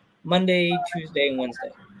Monday, Tuesday, and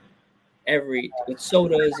Wednesday. With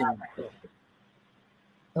sodas and.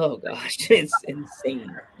 Oh gosh, it's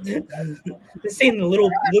insane. It's insane, little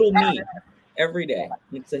me every day.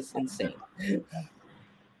 It's just insane. It's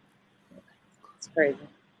crazy.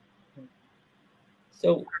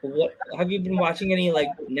 So, what have you been watching? Any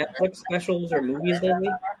Netflix specials or movies lately?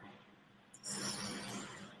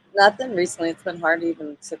 Nothing recently. It's been hard to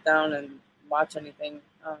even sit down and watch anything.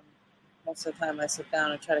 Most of the time, I sit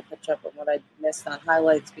down and try to catch up on what I missed on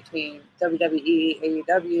highlights between WWE,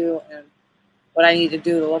 AEW, and what I need to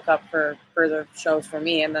do to look up for further shows for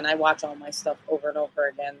me, and then I watch all my stuff over and over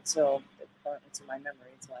again until it's burnt into my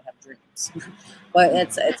memory until I have dreams. But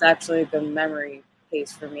it's actually a good memory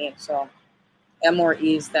pace for me, so I'm more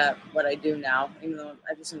eased at what I do now, even though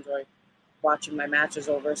I just enjoy watching my matches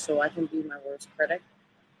over, so I can be my worst critic.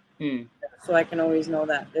 So I can always know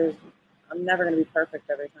that I'm never going to be perfect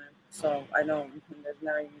every time. So I know there's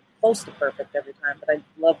never even close to perfect every time, but I'd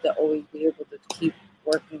love to always be able to keep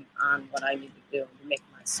working on what I need to do to make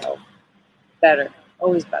myself better,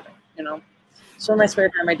 always better, you know? So in my spare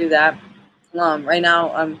time, I do that. Right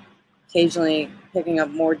now, I'm occasionally picking up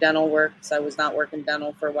more dental work because I was not working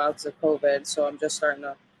dental for a while because of COVID. So I'm just starting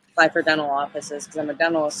to apply for dental offices because I'm a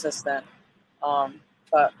dental assistant.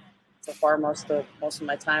 But so far, most of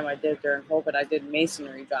my time I did during COVID, I did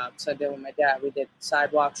masonry jobs. I did with my dad. We did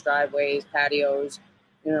sidewalks, driveways, patios,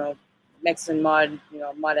 you know, mixing mud, you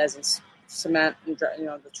know, mud as in cement, and, you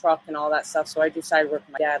know, the truck and all that stuff. So I do side work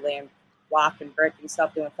with my dad, laying block and brick and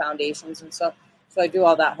stuff, doing foundations and stuff. So I do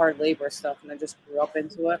all that hard labor stuff, and I just grew up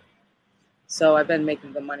into it. So I've been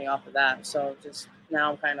making good money off of that. So just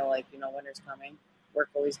now I'm kind of like, you know, winter's coming. Work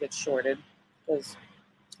always gets shorted because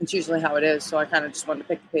it's usually how it is. So I kind of just wanted to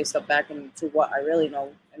pick the pace up back into what I really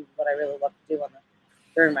know and what I really love to do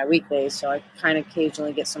during my weekdays. So I kind of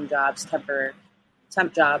occasionally get some jobs,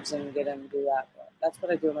 temp jobs, and get in and do that. But that's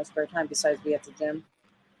what I do in my spare time besides be at the gym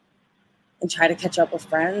and try to catch up with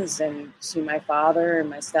friends and see my father and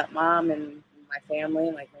my stepmom and my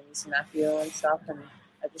family, like my niece and nephew and stuff. And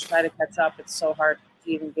I just try to catch up. It's so hard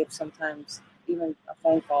to even give sometimes even a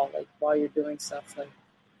phone call, like while you're doing stuff. Like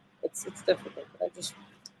it's difficult, but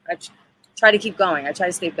I try to keep going. I try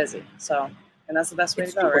to stay busy. So, and that's the best way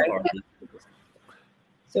to go, right? Hard.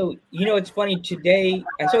 So, you know, it's funny. Today,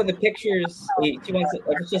 I saw the pictures.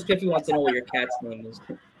 It's just Piffy wants to know what your cat's name is.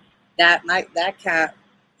 That cat,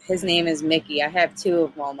 his name is Mickey. I have two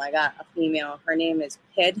of them. I got a female. Her name is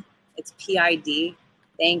Pid. It's P-I-D.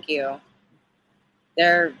 Thank you.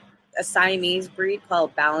 They're a Siamese breed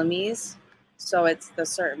called Balamese. So it's the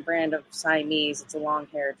certain brand of Siamese. It's a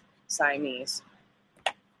long-haired Siamese.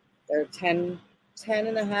 They're 10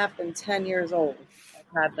 and a half and 10 years old.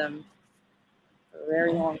 I've had them for a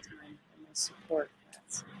very long time in my support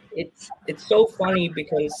cats. It's so funny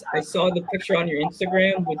because I saw the picture on your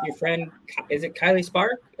Instagram with your friend. Is it Kylie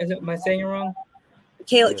Spark? Am I saying it wrong?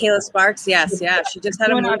 Kayla Sparks, yes, yeah. She just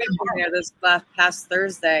had a movie premiere this past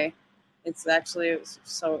Thursday. It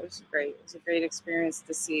was great. It was a great experience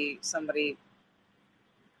to see somebody,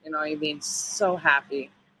 you know, so happy.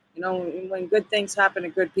 You know, when good things happen to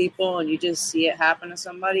good people and you just see it happen to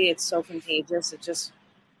somebody, it's so contagious.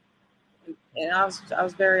 And I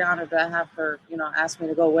was very honored to have her, you know, ask me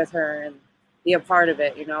to go with her and be a part of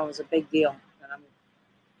it. You know, it was a big deal. And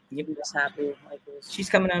I'm just happy. Like she's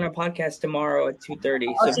coming on our podcast tomorrow at 2:30.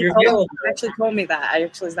 Oh, so if you're available, actually told me that.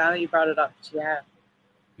 Now that you brought it up,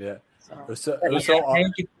 Yeah. So, it was so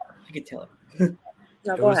awesome. You could tell her.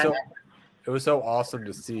 No, go ahead. It was so awesome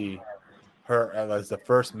to see her as the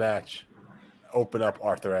first match open up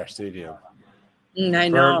Arthur Ashe Stadium. I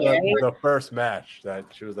know. The first match that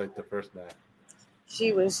she was like the first match.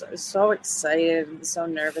 She was so excited and so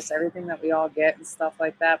nervous, everything that we all get and stuff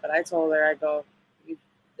like that. But I told her, I go, you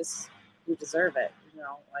deserve it. You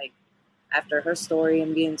know, like after her story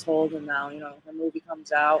and being told, and now, you know, her movie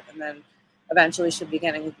comes out, and then eventually she'll be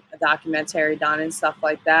getting a documentary done and stuff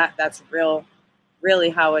like that. That's really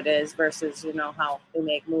how it is versus, you know, how they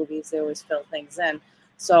make movies. They always fill things in.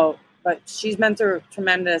 So, but she's been through a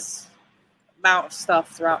tremendous amount of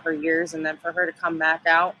stuff throughout her years, and then for her to come back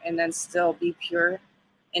out and then still be pure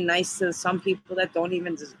and nice to some people that don't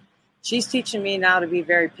even she's teaching me now to be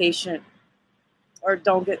very patient or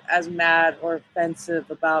don't get as mad or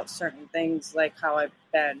offensive about certain things like how I've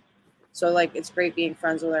been. So like it's great being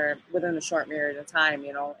friends with her within a short period of time,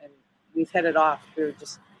 you know, and we've hit it off through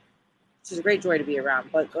just she's a great joy to be around.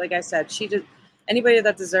 But like I said, anybody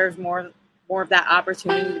that deserves more of that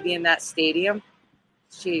opportunity to be in that stadium,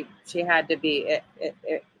 she had to be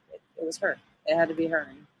it was her. It had to be her.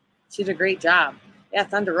 And she did a great job. Yeah,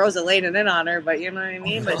 Thunder Rosa laid it in on her, but you know what I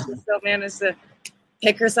mean? But she still managed to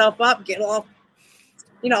pick herself up, get all,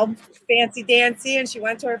 you know, fancy dancy, and she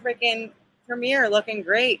went to her freaking premiere looking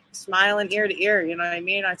great, smiling ear to ear, you know what I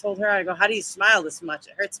mean? I told her, I go, how do you smile this much?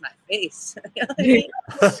 It hurts my face. You know what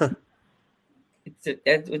I mean?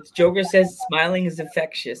 What Joker says, smiling is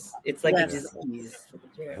infectious. It's like a disease.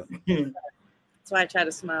 That's why I try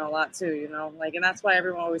to smile a lot too, you know, like, and that's why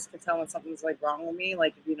everyone always can tell when something's like wrong with me.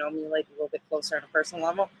 Like if you know me like a little bit closer on a personal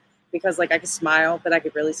level, because like I could smile, but I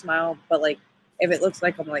could really smile. But like if it looks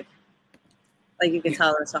like I'm like you can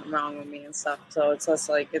tell there's something wrong with me and stuff. So it's just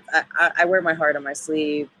like I wear my heart on my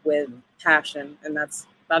sleeve with passion, and that's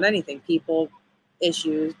about anything, people,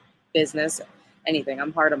 issues, business, anything.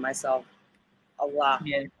 I'm hard on myself a lot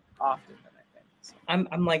often than I think. So.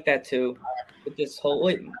 I'm like that too. With this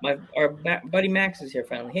whole our buddy Max is here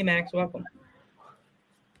finally. Hey Max, welcome.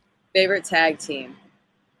 Favorite tag team?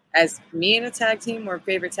 as me and a tag team or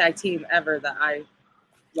favorite tag team ever that I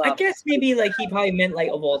love. I guess maybe like he probably meant like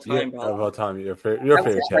of all time. Of all time, your I favorite would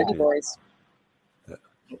say tag Hardy team. Boys.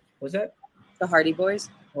 Was that The Hardy Boys?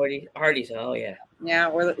 Hardy's? Oh yeah. Yeah,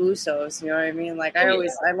 or the Usos. You know what I mean? Like I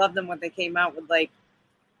loved them when they came out with like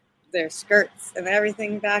their skirts and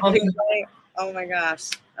everything back in the day. Oh my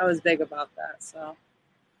gosh, I was big about that. So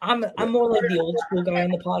I'm more like the old school guy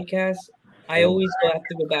on the podcast. I always have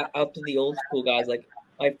to go back out to the old school guys. Like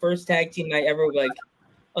my first tag team I ever like.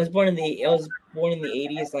 I was born in the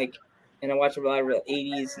 80s, like, and I watched a lot of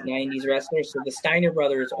 80s, 90s wrestlers. So the Steiner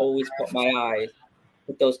brothers always caught my eye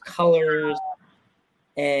with those colors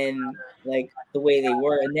and like the way they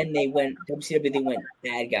were. And then they went WCW. They went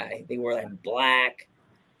bad guy. They were like black.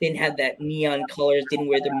 Didn't have that neon colors. Didn't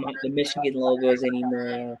wear the Michigan logos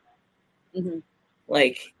anymore. mm-hmm.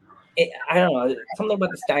 Like, I don't know. Something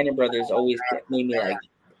about the Steiner brothers always made me like,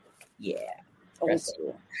 yeah. Old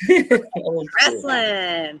school. Old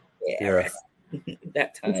wrestling. Yeah.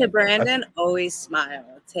 That time. And to Brandon, always smile.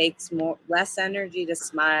 It takes less energy to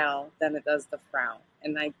smile than it does to frown.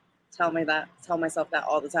 And I tell myself that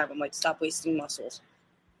all the time. I'm like, stop wasting muscles.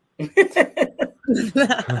 I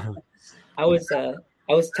was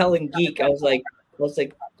telling Geek, I was like,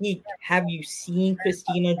 Geek, have you seen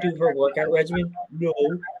Christina do her workout regimen? No.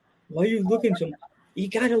 Why are you looking so? You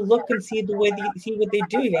gotta look and see what they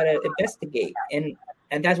do. You gotta investigate, and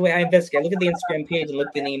that's why I investigate. I look at the Instagram page and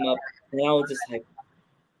look the name up, and I was just like,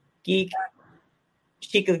 Geek.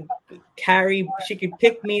 She could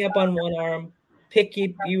pick me up on one arm, pick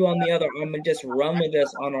you on the other arm, and just run with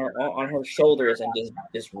us on her shoulders and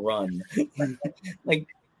just run, like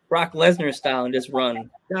Brock Lesnar style, and just run.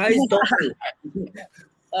 Guys, don't.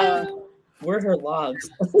 Where are her logs?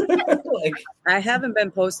 Like, I haven't been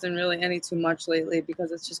posting really any too much lately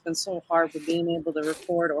because it's just been so hard with being able to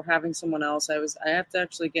record or having someone else. I have to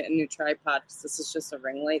actually get a new tripod because this is just a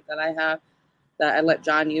ring light that I have that I let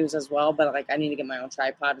John use as well. But like I need to get my own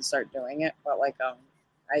tripod and start doing it. But like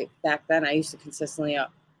back then I used to consistently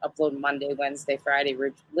upload Monday, Wednesday, Friday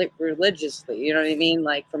religiously. You know what I mean?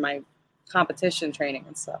 Like for my competition training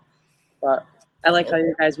and stuff. But I like how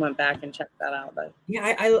you guys went back and checked that out. But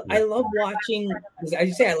yeah, I love watching because as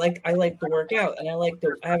you say, I like to work out, and I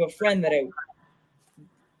have a friend that I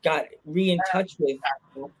got in touch with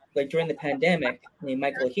like during the pandemic named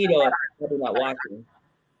Michael Hito. I'm probably not watching.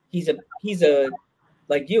 He's a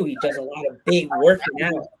like you. He does a lot of big working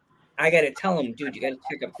out. I got to tell him, dude, you got to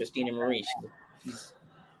check out Christina Marie. She's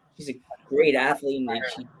a great athlete, and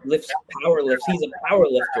she power lifts. He's a power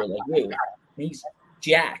lifter like you. And he's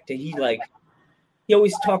jacked, and he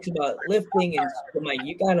always talks about lifting, and I'm like,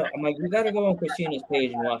 you gotta go on Christina's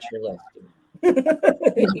page and watch her lift.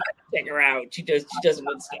 Check her out. She does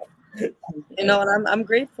good stuff. You know, and I'm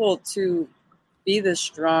grateful to be this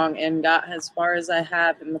strong and got as far as I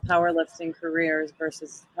have in the powerlifting careers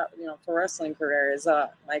versus pro wrestling career is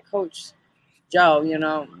my coach Joey.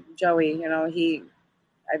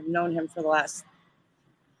 I've known him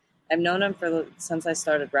since I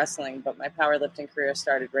started wrestling, but my powerlifting career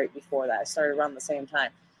started right before that. I started around the same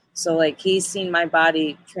time. So like he's seen my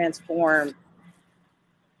body transform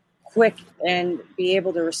quick and be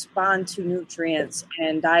able to respond to nutrients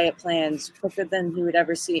and diet plans quicker than he would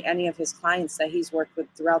ever see any of his clients that he's worked with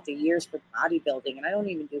throughout the years for bodybuilding. And I don't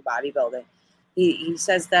even do bodybuilding. He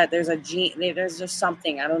says that there's a gene, there's just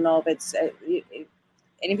something. I don't know if it's, and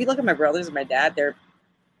if you look at my brothers and my dad, they're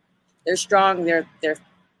strong. They're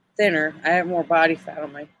thinner. I have more body fat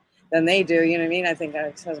on than they do. You know what I mean? I think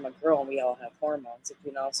because I'm a girl and we all have hormones,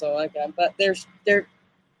 so like, but they're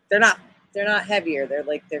not heavier. They're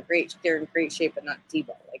great. They're in great shape, but not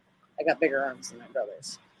Tebow. Like I got bigger arms than my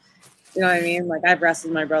brothers. You know what I mean? Like I've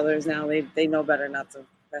wrestled my brothers now. They know better not to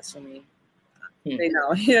wrestle me. They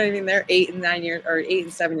know. You know what I mean? They're 8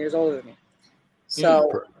 and 7 years older than me.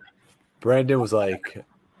 So Brandon was like,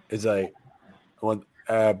 when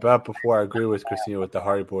about before I agree with Christina with the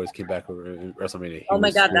Hardy Boys came back with WrestleMania. Oh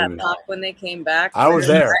my God, that pop when they came back. I was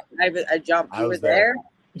there. I jumped. You were there?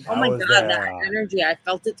 Oh my God, that energy. I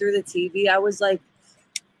felt it through the TV. I was like,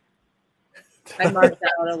 I marked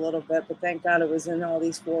out a little bit, but thank God it was in all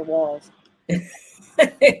these 4 walls.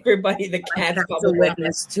 Everybody, the cats got the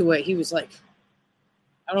witness to it. He was like,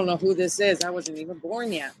 I don't know who this is. I wasn't even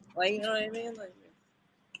born yet. Like, you know what I mean? Like,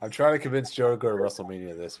 I'm trying to convince Joe to go to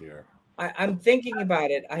WrestleMania this year. I'm thinking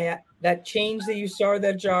about it. That change that you saw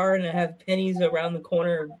that jar and I have pennies around the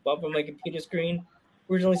corner above my computer screen.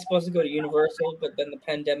 Originally supposed to go to Universal, but then the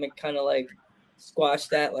pandemic kind of like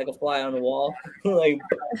squashed that like a fly on the wall. like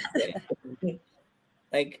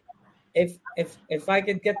if I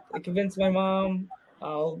could convince my mom,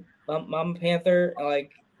 Mom Panther,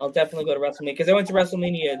 like I'll definitely go to WrestleMania because I went to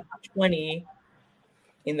WrestleMania 20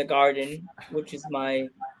 in the Garden, which is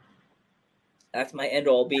that's my end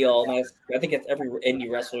all be all. I think it's every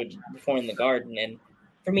indie wrestler before in the Garden. And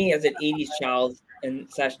for me, as an '80s child and /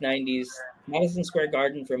 '90s, Madison Square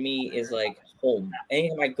Garden for me is like home.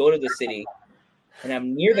 Anytime I go to the city and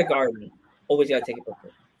I'm near the Garden, always gotta take a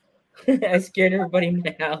picture. I scared everybody in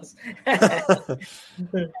my house.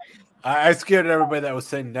 I scared everybody that was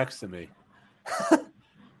sitting next to me.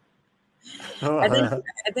 I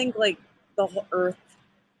think like the whole earth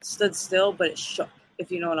stood still, but it shook.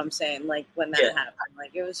 If you know what I'm saying, like when that happened,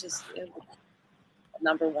 like it was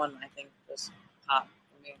number one. I think was pop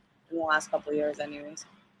for me in the last couple of years, anyways.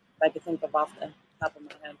 If I could think of off the top of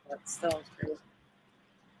my head, but still, it's crazy.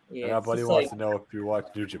 Yeah, buddy wants to know if you watch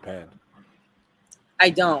New Japan. I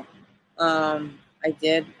don't. I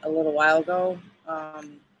did a little while ago.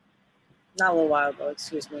 Not a little while ago,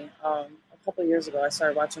 excuse me. A couple of years ago, I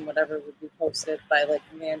started watching whatever would be posted by like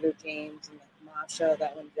Commander James and like Masha.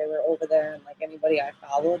 That when they were over there, and like anybody I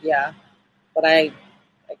followed, yeah. But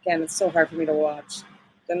again, it's so hard for me to watch.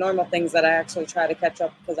 The normal things that I actually try to catch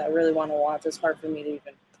up because I really want to watch. It's hard for me to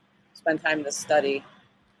even spend time to study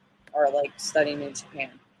or like studying in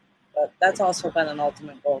Japan. But that's also been an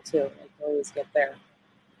ultimate goal too. Like to always get there.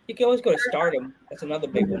 You can always go to Stardom. That's another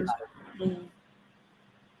big one. Mm-hmm.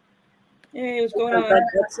 Hey, what's going on?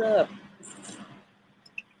 What's up?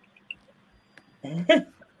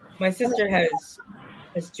 My sister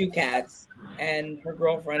has 2 cats, and her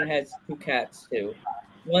girlfriend has 2 cats too.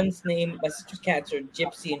 My sister's cats are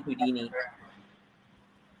Gypsy and Houdini.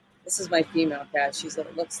 This is my female cat. She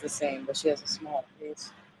looks the same, but she has a small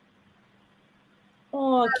face.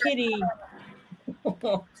 Oh, kitty.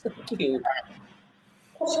 Oh, so cute.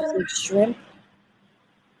 She's like shrimp.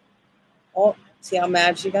 Oh, see how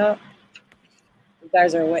mad she got? You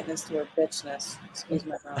guys are a witness to her bitchness. Excuse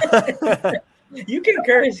my mouth. You can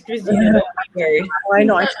curse, Christina. Don't be worried. Oh, I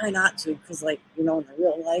know. I try not to because, like, in the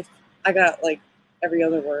real life, I got, like, every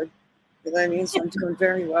other word. You know what I mean? So I'm doing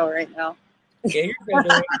very well right now. Yeah, you're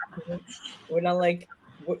good. We're not like...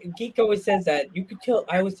 Geek always says that. You could kill...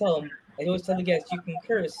 I always tell the guests, you can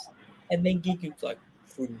curse. And then Geek's like,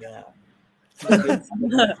 for now.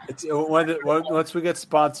 Once we get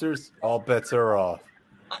sponsors, all bets are off.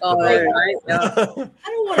 Oh, right. Yeah. I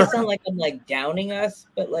don't want to sound like I'm like downing us,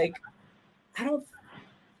 but like I don't.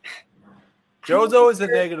 Joe's always the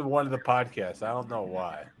negative one of the podcast. I don't know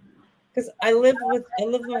why. Because I live with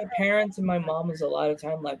my parents and my mom is a lot of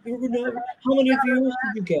time like, how many viewers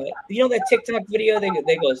did you get? You know that TikTok video? They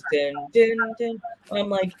goes din din din. And I'm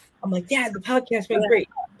like, Dad, the podcast went great,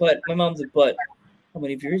 but my mom's like, but how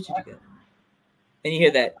many viewers did you get? And you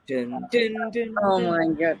hear that din din din. Oh din. my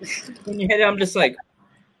god! And you hear that, I'm just like.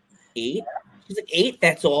 8? She's like, 8?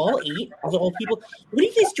 That's all? 8? That's all people? What are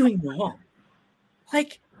you guys doing wrong?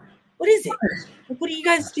 Like, what is it? Like, what do you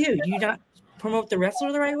guys do? Do you not promote the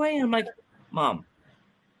wrestler the right way? And I'm like, Mom.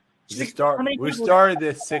 We started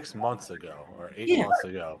this 6 months ago or 8 months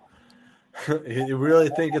ago. You really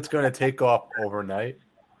think it's going to take off overnight?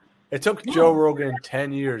 It took Joe Rogan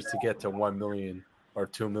 10 years to get to 1 million or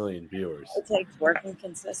 2 million viewers. It takes work and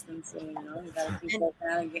consistency. You got to keep working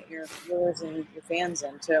out and get your viewers and your fans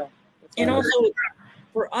in too. And also,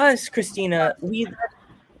 for us, Christina, we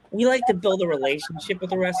like to build a relationship with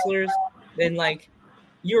the wrestlers. Then, like,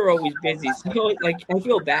 you're always busy, so like I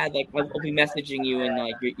feel bad. Like I'll be messaging you and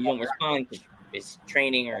like you don't respond because it's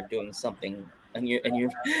training or doing something, and you're.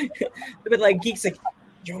 But like Geek's like,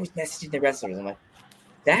 you're always messaging the wrestlers. I'm like,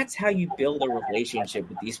 that's how you build a relationship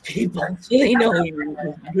with these people. So they know you're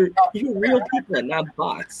real people and not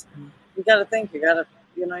bots. You got to think. You got to.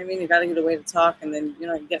 You know what I mean? You got to get a way to talk, and then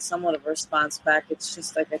you get somewhat of a response back. It's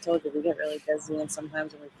just like I told you, we get really busy, and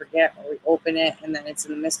sometimes when we forget or we open it, and then it's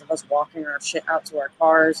in the midst of us walking our shit out to our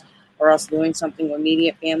cars, or us doing something with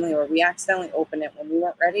immediate family, or we accidentally open it when we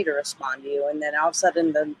weren't ready to respond to you, and then all of a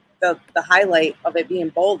sudden the highlight of it being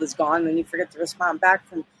bold is gone, and you forget to respond back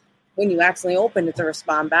from when you accidentally opened it to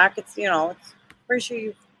respond back. It's it's pretty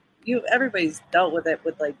sure everybody's dealt with it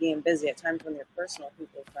with like being busy at times when your personal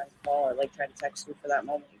people try to call or like try to text you for that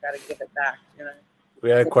moment. You got to give it back.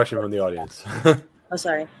 We had a question from the audience. Oh,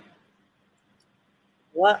 sorry.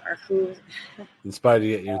 What or who inspired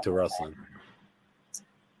you to get you into wrestling?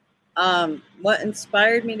 What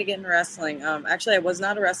inspired me to get into wrestling? Actually, I was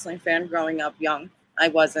not a wrestling fan growing up young. I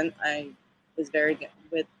wasn't. I was very good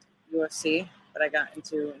with UFC, but I got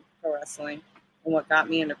into pro wrestling. And what got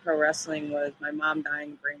me into pro wrestling was my mom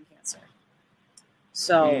dying of brain cancer.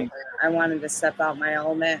 So I wanted to step out my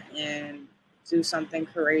element and do something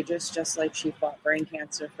courageous, just like she fought brain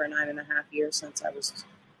cancer for 9.5 years since I was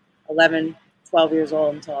 11, 12 years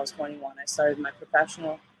old until I was 21. I started my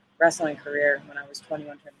professional wrestling career when I was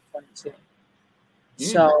 21, turning 22.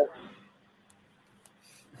 So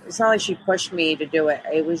it's not like she pushed me to do it.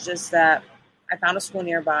 It was just that I found a school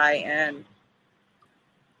nearby and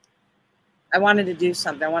I wanted to do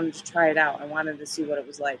something. I wanted to try it out. I wanted to see what it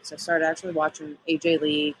was like. So I started actually watching AJ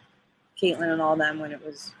Lee, Caitlyn, and all them when it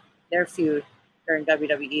was their feud during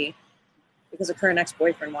WWE. Because a current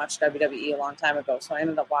ex-boyfriend watched WWE a long time ago. So I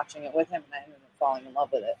ended up watching it with him, and I ended up falling in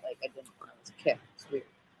love with it like I didn't when I was a kid. It's weird.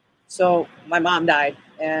 So my mom died,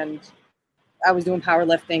 and I was doing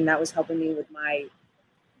powerlifting. That was helping me with my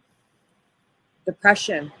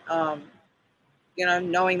depression.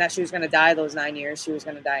 Knowing that she was going to die those 9 years, she was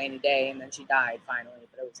going to die any day, and then she died finally.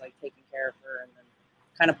 But it was like taking care of her and then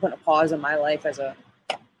kind of putting a pause on my life as a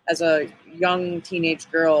young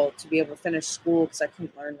teenage girl to be able to finish school because I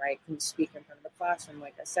couldn't learn right, couldn't speak in front of the classroom.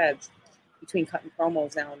 Like I said, between cutting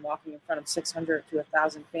promos now and walking in front of 600 to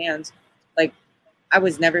 1,000 fans, like I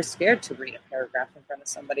was never scared to read a paragraph in front of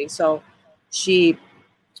somebody. So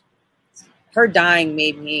her dying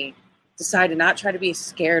made me decide to not try to be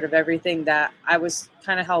scared of everything that I was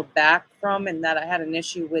kind of held back from and that I had an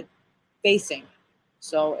issue with facing.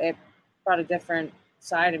 So it brought a different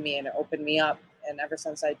side of me and it opened me up. And ever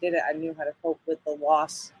since I did it, I knew how to cope with the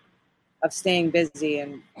loss of staying busy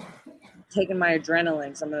and taking my adrenaline.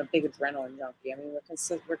 Because I'm a big adrenaline junkie. I mean,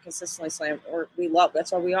 we're consistently slammed. We love.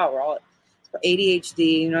 That's all we are. We're all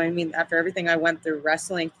ADHD. You know what I mean? After everything I went through,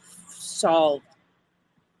 wrestling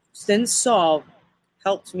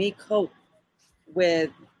helped me cope with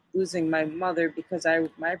losing my mother because my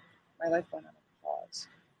life went on a pause.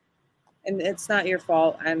 And it's not your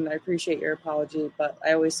fault, and I appreciate your apology, but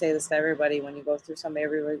I always say this to everybody. When you go through something,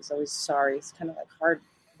 everybody's always sorry. It's kind of like hard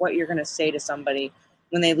what you're going to say to somebody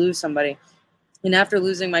when they lose somebody. And after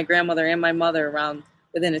losing my grandmother and my mother around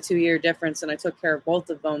within a 2-year difference, and I took care of both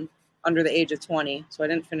of them under the age of 20, so I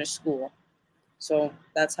didn't finish school. So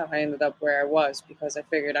that's how I ended up where I was, because I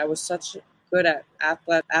figured I was such good at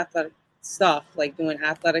athletic stuff, like doing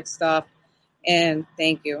athletic stuff, and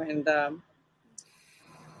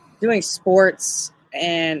doing sports,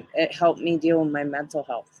 and it helped me deal with my mental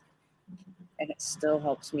health. And it still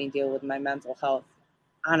helps me deal with my mental health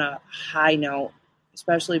on a high note,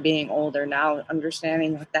 especially being older now,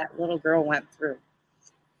 understanding what that little girl went through.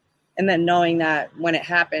 And then knowing that when it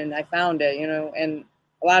happened, I found it, and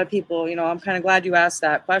a lot of people, I'm kind of glad you asked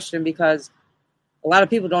that question because a lot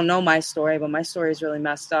of people don't know my story, but my story is really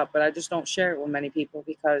messed up, but I just don't share it with many people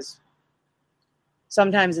because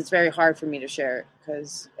sometimes it's very hard for me to share it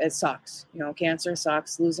because it sucks. Cancer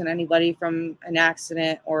sucks. Losing anybody from an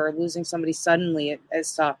accident or losing somebody suddenly, it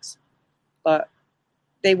sucks. But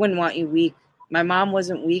they wouldn't want you weak. My mom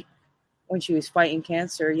wasn't weak when she was fighting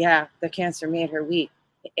cancer. Yeah, the cancer made her weak.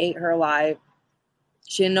 It ate her alive.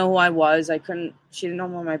 She didn't know who I was. She didn't know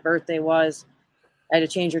when my birthday was. I had to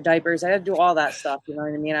change her diapers. I had to do all that stuff, you know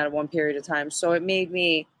what I mean, out of one period of time. So it made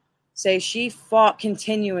me say she fought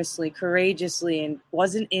continuously, courageously, and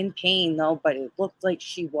wasn't in pain, though, but it looked like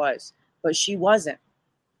she was. But she wasn't.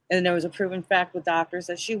 And there was a proven fact with doctors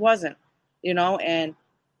that she wasn't, and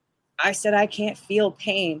I said I can't feel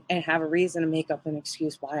pain and have a reason to make up an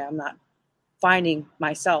excuse why I'm not finding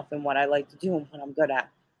myself in what I like to do and what I'm good at.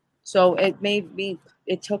 So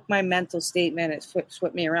it took my mental statement, it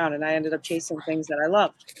swept me around, and I ended up chasing things that I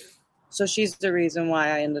loved. So she's the reason why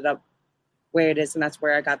I ended up where it is, and that's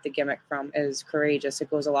where I got the gimmick from, is courageous.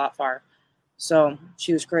 It goes a lot far. So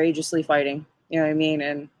she was courageously fighting, you know what I mean?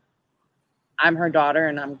 And I'm her daughter,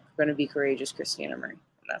 and I'm going to be courageous, Christina Marie.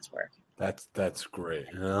 And that's where. That's great.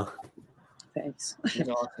 Thanks. That's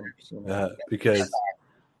awesome. Because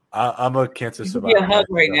I'm a cancer survivor. Give me a hug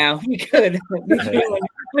right now. We could.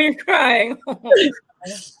 When you're crying.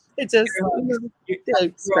 It just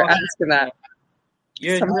thanks for asking that.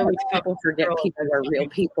 Sometimes people forget people are real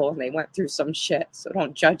people and they went through some shit. So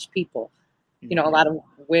don't judge people. A lot of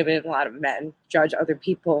women, a lot of men judge other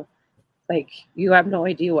people. Like, you have no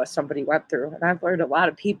idea what somebody went through. And I've learned a lot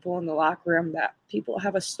of people in the locker room that people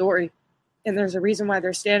have a story. And there's a reason why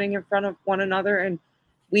they're standing in front of one another. And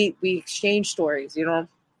we exchange stories, There's a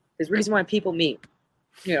reason why people meet,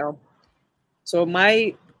 So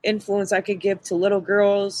my influence I could give to little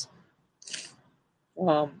girls,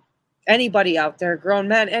 anybody out there, grown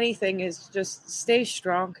men, anything, is just stay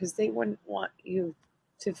strong, because they wouldn't want you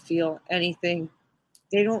to feel anything.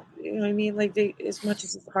 They don't, what I mean? Like, as much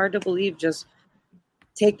as it's hard to believe, just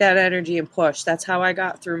take that energy and push. That's how I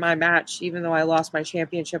got through my match, even though I lost my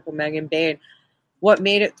championship with Megan Bayne. What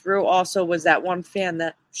made it through also was that one fan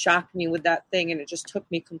that shocked me with that thing, and it just took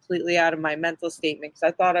me completely out of my mental statement, because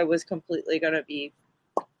I thought I was completely going to be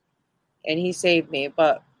and he saved me.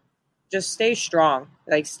 But just stay strong.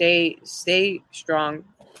 Like stay strong.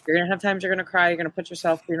 You're gonna have times you're gonna cry. You're gonna put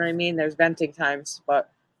yourself. You know what I mean? There's venting times, but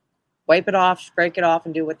wipe it off, break it off,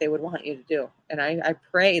 and do what they would want you to do. And I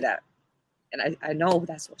pray that, and I know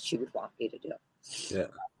that's what she would want me to do. Yeah.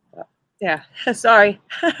 Yeah. Sorry.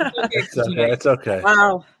 It's okay. It's okay.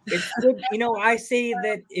 Wow. It's good. You know, I say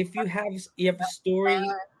that if you have a story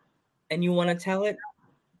and you want to tell it,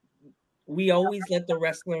 we always let the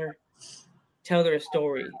wrestler tell their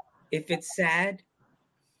story. If it's sad,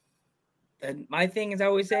 then my thing is I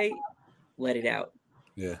always say, let it out.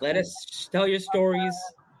 Yeah. Let us tell your stories.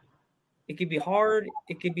 It could be hard.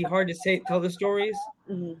 It could be hard to tell the stories,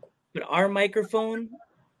 but our microphone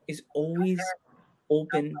is always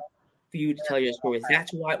open for you to tell your stories.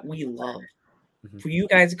 That's what we love. For you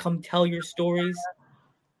guys to come tell your stories,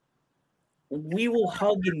 we will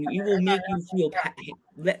hug and we will make you feel.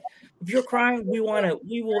 If you're crying, we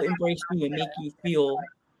will embrace you and make you feel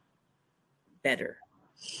better.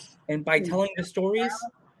 And by telling the stories,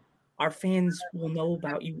 our fans will know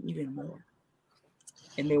about you even more,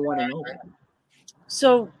 and they want to know that.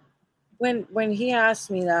 So, when he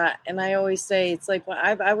asked me that, and I always say it's like when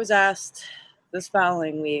I was asked this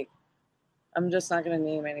following week. I'm just not going to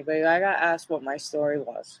name anybody. I got asked what my story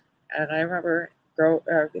was. And I remember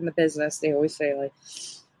in the business, they always say, like,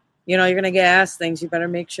 you know, you're going to get asked things. You better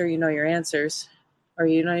make sure you know your answers. Or,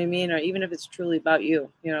 you know what I mean? Or even if it's truly about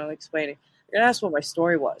you, you know, explaining. You're going to ask what my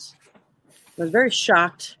story was. I was very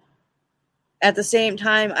shocked. At the same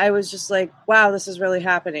time, I was just like, wow, this is really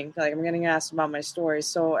happening. Like, I'm getting asked about my story.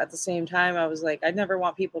 So at the same time, I was like, I never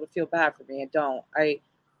want people to feel bad for me. I don't.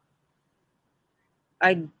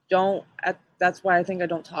 I don't. That's why I think I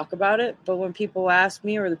don't talk about it. But when people ask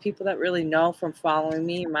me, or the people that really know from following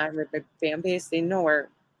me, my fan base, they know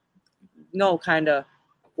kind of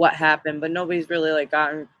what happened. But nobody's really like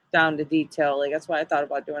gotten down to detail. Like that's why I thought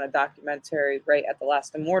about doing a documentary right at the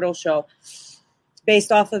last Immortal show,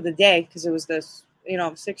 based off of the day, because it was this,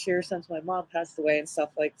 6 years since my mom passed away and stuff,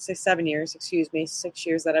 like 7 years. 6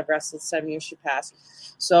 years that I've wrestled. 7 years she passed.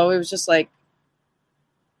 So it was just like.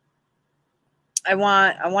 I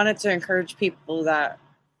wanted to encourage people that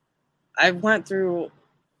I went through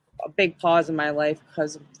a big pause in my life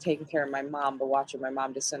because of taking care of my mom, but watching my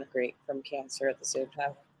mom disintegrate from cancer at the same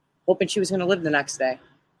time, hoping she was going to live the next day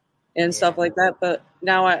and stuff like that. But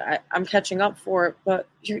now I'm catching up for it. But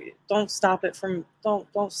don't stop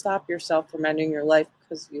yourself from ending your life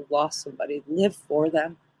because you've lost somebody. Live for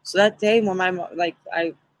them. So that day when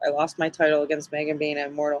I lost my title against Megan Bayne at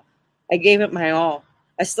Immortal, I gave it my all.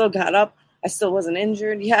 I still got up. I still wasn't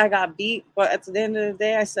injured. Yeah, I got beat. But at the end of the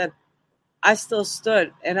day, I said, I still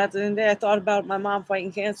stood. And at the end of the day, I thought about my mom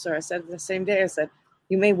fighting cancer. I said the same day, I said,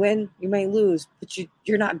 you may win, you may lose, but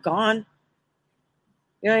you're not gone.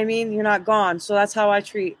 You know what I mean? You're not gone. So that's how I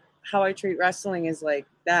treat wrestling is like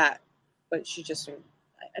that. But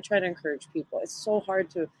I try to encourage people. It's so hard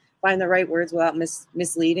to find the right words without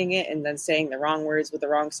misleading it and then saying the wrong words with the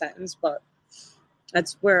wrong sentence. But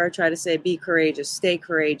that's where I try to say, be courageous, stay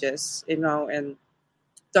courageous, and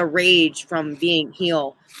the rage from being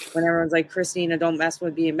heel when everyone's like, Christina, don't mess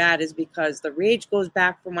with being mad, is because the rage goes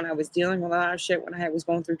back from when I was dealing with a lot of shit, when I was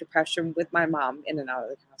going through depression with my mom in and out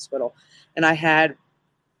of the hospital. And I had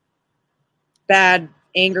bad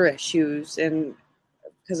anger issues. And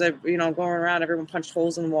because going around, everyone punched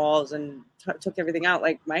holes in the walls and took everything out.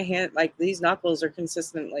 Like my hand, like these knuckles are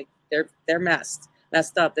consistent. Like they're messed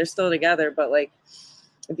up. They're still together, but like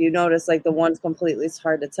if you notice, like the one's completely, it's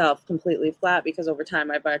hard to tell, completely flat, because over time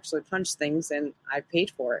I've actually punched things and I paid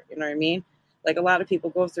for it. You know what I mean? Like a lot of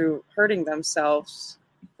people go through hurting themselves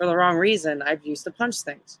for the wrong reason. I've used to punch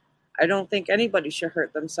things. I don't think anybody should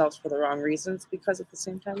hurt themselves for the wrong reasons, because at the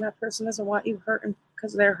same time that person doesn't want you hurting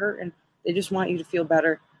because they're hurting. They just want you to feel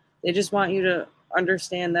better. They just want you to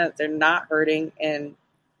understand that they're not hurting. And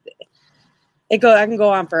I can go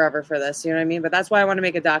on forever for this, you know what I mean? But that's why I want to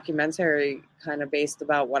make a documentary kind of based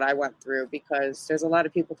about what I went through, because there's a lot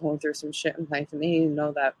of people going through some shit in life and they need to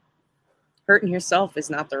know that hurting yourself is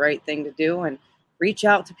not the right thing to do, and reach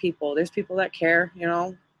out to people. There's people that care,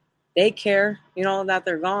 they care, that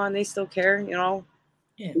they're gone. They still care, Yeah.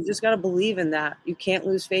 You just got to believe in that. You can't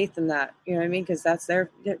lose faith in that, you know what I mean? Because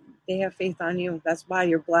they have faith on you. That's why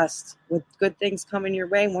you're blessed with good things coming your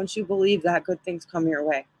way. Once you believe that, good things come your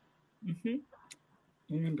way. Mm-hmm.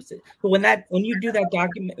 100%. But when you do that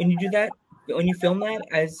document, when you film that,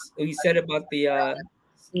 as you said about the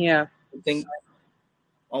thing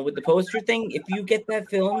with the poster thing, if you get that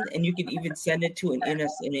filmed and you can even send it to in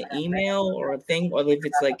an email or a thing, or if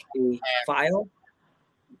it's like a file,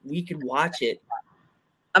 we could watch it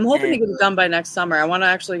I'm hoping to get it done by next summer. I want to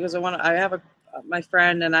actually, because I have my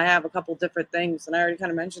friend and I have a couple different things, and I already kind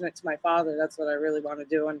of mentioned it to my father. That's what I really want to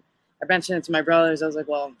do. And I mentioned it to my brothers. I was like,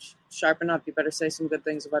 well, sharpen up. You better say some good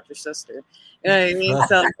things about your sister. You know what I mean?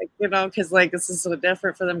 So, like, you know, because like this is so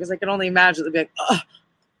different for them, because I can only imagine they'd be like, oh,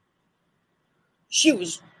 she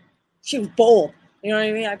was bold. You know what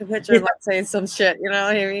I mean? I can picture like saying some shit, you know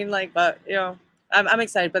what I mean? Like, but you know, I'm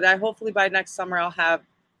excited. But hopefully by next summer I'll have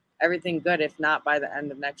everything good, if not by the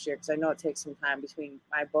end of next year, because I know it takes some time between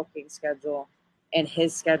my booking schedule and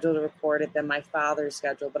his schedule to record it, then my father's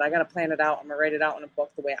schedule. But I got to plan it out. I'm going to write it out in a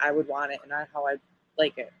book the way I would want it and not how I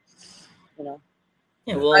like it, you know?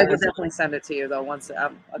 Yeah, well, I will definitely send it to you, though, once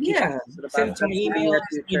I'll keep send it to my email.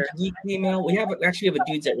 We actually have a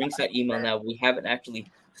Dudes at Ringside email now. We haven't actually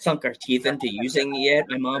sunk our teeth into using it yet.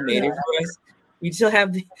 My mom made it for us. We still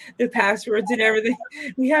have the passwords and everything.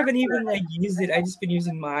 We haven't even like used it. I just been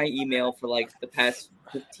using my email for like the past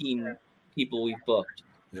 15 people we've booked.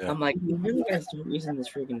 Yeah. I'm like, you really guys start using this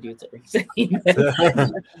freaking Dudes at Ringside email.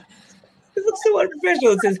 It looks so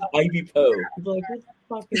unprofessional. It says Ivy Poe. People are like, what the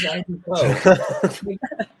fuck is Ivy Poe?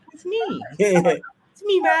 It's me. It's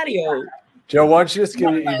me, Mario. Joe, why don't you just give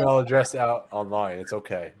your email address out online? It's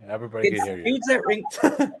okay. Everybody can hear you. Dudes at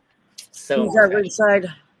Ringside. Dudes at Ringside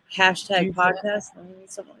 #podcast.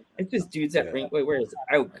 It's just Dudes at Ringside. Wait, where is it?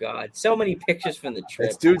 Oh God, so many pictures from the trip.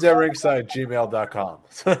 It's dudes at ringside gmail.com.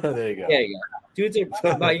 There you go. Yeah, you go. Dudes are.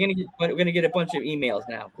 Wow, we're gonna get a bunch of emails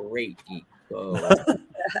now. Great, geek. Go.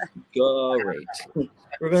 Great.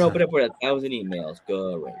 We're gonna open up with 1,000 emails.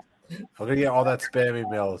 Great. I'm gonna get all that spam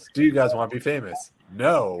emails. Do you guys want to be famous?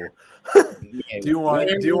 No. Do you want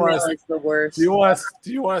to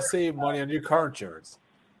save money on your car insurance?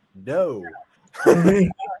 No.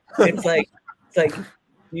 It's like, do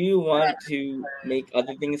you want to make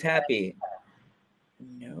other things happy?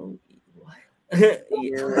 No. What?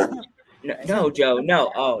 No, Joe.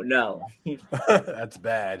 No. Oh, no. That's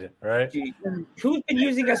bad, right? Who's been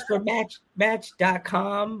using us for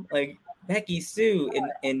Match.com? Like Becky Sue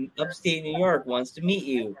in upstate New York wants to meet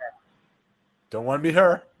you. Don't want to be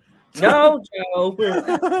her. No, Joe.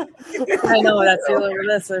 I know that's the other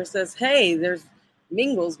listener says, hey, there's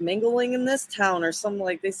mingling in this town or something.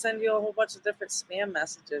 Like they send you a whole bunch of different spam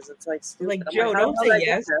messages. It's like stupid. Like, Joe, don't say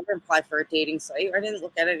yes. I didn't apply for a dating site. I didn't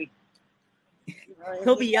look at it.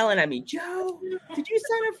 He'll be yelling at me, Joe, did you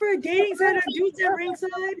sign up for a dating site on Dudes at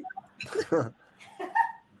Ringside?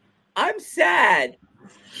 I'm sad.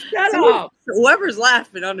 Shut up. Whoever's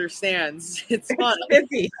laughing understands. It's fun.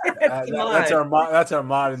 That's our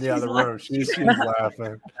mod in the other room. She's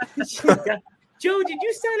laughing. Joe, did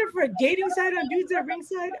you sign up for a dating site on Dudes at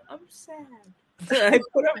Ringside? I'm sad. I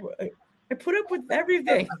put up with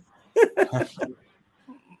everything.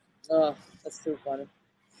 Oh, that's too funny.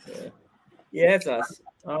 Yeah, it's us.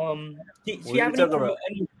 Do you have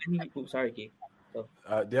any sorry, Keith. Do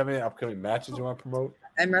you have any upcoming matches you want to promote?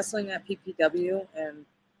 I'm wrestling at PPW and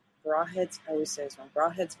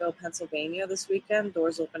Broadheadsville, Pennsylvania this weekend.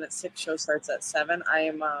 Doors open at 6, show starts at 7. I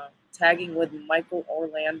am tagging with Michael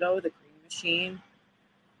Orlando, the Green Machine,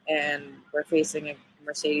 and we're facing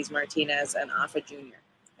Mercedes Martinez and Alpha Jr.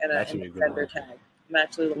 and a contender tag. I'm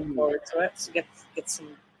actually looking forward to it. So get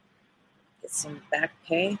some back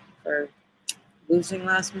pay for losing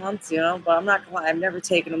last month, you know. But I'm not gonna lie, I've never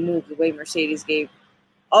taken a move the way Mercedes gave.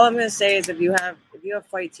 All I'm gonna say is if you have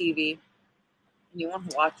Fight TV and you want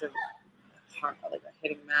to watch a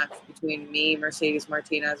hitting match between me, Mercedes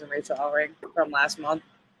Martinez, and Rachel Ellering from last month,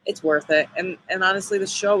 it's worth it. And honestly, the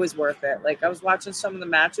show is worth it. Like I was watching some of the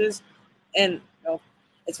matches, and you know,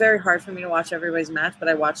 it's very hard for me to watch everybody's match, but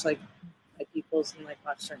I watch like my people's and like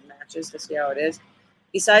watch certain matches to see how it is.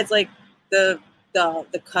 Besides, like the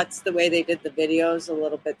cuts, the way they did the videos, a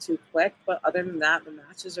little bit too quick. But other than that, the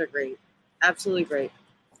matches are great, absolutely great.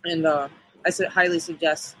 And I highly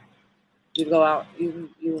suggest you go out, you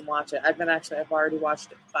watch it. I've already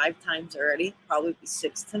watched it 5 times already. Probably be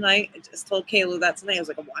 6 tonight. I just told Kayla that tonight. I was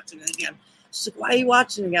like, I'm watching it again. She's like, why are you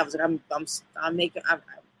watching it again? I was like, I'm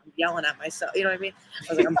yelling at myself. You know what I mean?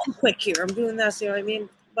 I was like, I'm too quick here. I'm doing this. You know what I mean?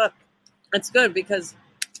 But it's good because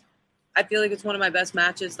I feel like it's one of my best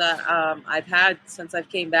matches that I've had since I've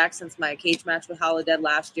came back, since my cage match with Holodead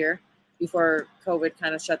last year, before COVID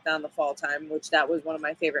kind of shut down the fall time, which that was one of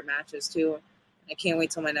my favorite matches too. I can't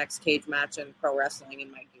wait till my next cage match in pro wrestling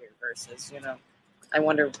in my gear versus, you know, I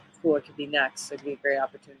wonder who it could be next. It'd be a great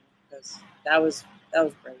opportunity because that was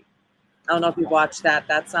great. I don't know if you've watched that.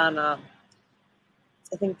 That's on, I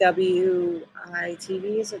think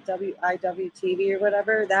WITV, is it WIWTV or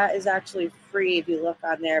whatever? That is actually free if you look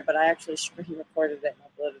on there, but I actually screen recorded it and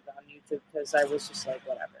uploaded it on YouTube because I was just like,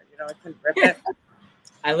 whatever, you know, I couldn't rip it.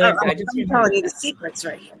 I learned. I'm I just learned. telling you the secrets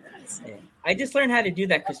right here, guys. I just learned how to do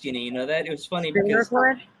that, Christina. You know that? It was funny Screen because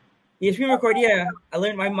record? yeah, screen record. Yeah, I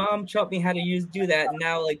learned. My mom taught me how to do that. And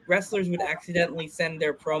now, like wrestlers would accidentally send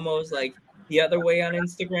their promos like the other way on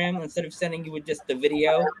Instagram instead of sending you with just the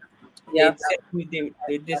video. Yeah.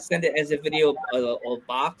 They just send it as a video, a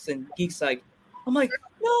box, and Geek's like, I'm like,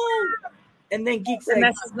 no. And then Geek's It like,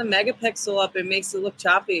 messes the megapixel up. It makes it look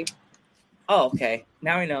choppy. oh, okay.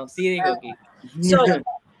 Now I know. See, there you go, Geek. So,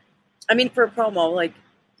 I mean, for a promo, like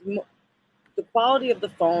the quality of the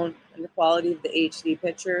phone and the quality of the HD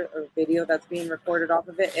picture or video that's being recorded off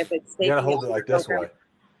of it, if it's You gotta taking hold it like this way.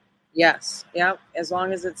 yes, yeah. As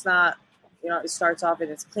long as it's not, it starts off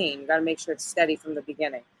and it's clean. You got to make sure it's steady from the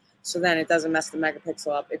beginning, so then it doesn't mess the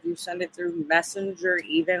megapixel up. If you send it through Messenger,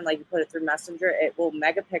 even like you put it through Messenger, it will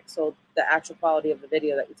megapixel the actual quality of the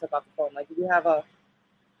video that you took off the phone. Like if you have I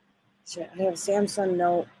have a Samsung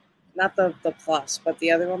Note, not the Plus, but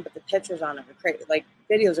the other one, but the pictures on it are crazy. Like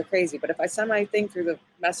videos are crazy. But if I send my thing through the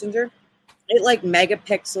Messenger, it like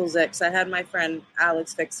megapixels it. Because I had my friend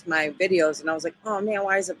Alex fix my videos, and I was like, oh man,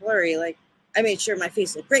 why is it blurry? Like I made sure my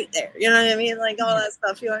face looked great there. You know what I mean? Like all that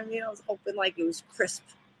stuff. You know what I mean? I was hoping like it was crisp,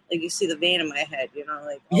 like you see the vein in my head. You know,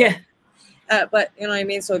 like yeah. But you know what I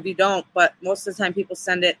mean? So if you don't, but most of the time people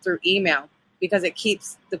send it through email because it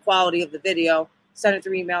keeps the quality of the video. Send it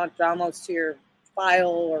through email, it downloads to your file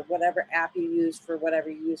or whatever app you use for whatever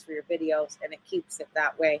you use for your videos, and it keeps it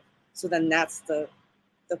that way. So then that's the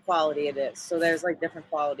quality it is. So there's like different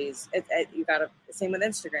qualities. You got to, same with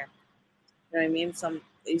Instagram. You know what I mean?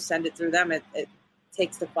 You send it through them, it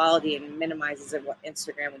takes the quality and minimizes it what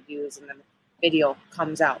Instagram would use, and then the video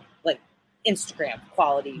comes out like Instagram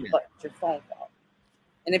quality, but your phone quality.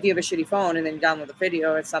 And if you have a shitty phone and then you download the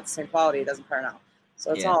video, it's not the same quality. It doesn't turn out.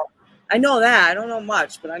 So it's all. I know that. I don't know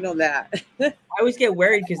much, but I know that. I always get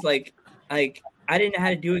worried because like I didn't know how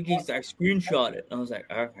to do it. Geeks, I screenshot it. I was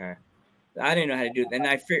like, okay. I didn't know how to do it. And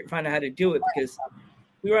I found out how to do it because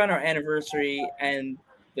we were on our anniversary, and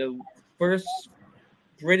the first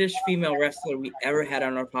British female wrestler we ever had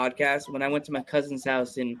on our podcast, when I went to my cousin's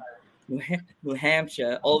house in New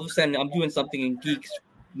Hampshire, all of a sudden I'm doing something and Geeks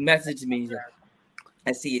messaged me.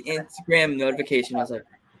 I see an Instagram notification. I was like,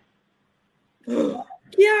 oh,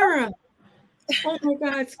 Kiara. Oh my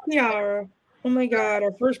God, it's Kiara. Oh my God,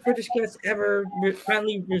 our first British guest ever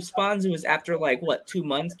finally responds. It was after 2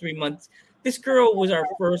 months, 3 months. This girl was our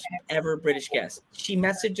first ever British guest. She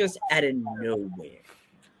messaged us out of nowhere.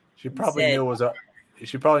 She probably knew it was our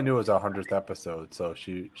 100th episode, so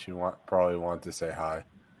she probably wanted to say hi.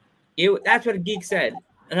 That's what a geek said,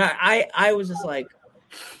 and I was just like,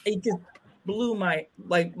 it just blew my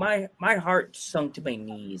heart sunk to my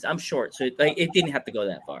knees. I'm short, so it didn't have to go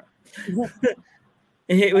that far.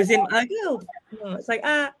 It was in like, oh, it's like,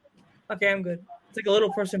 okay, I'm good. It's like a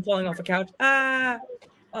little person falling off a couch. Oh,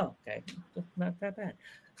 okay, not that bad.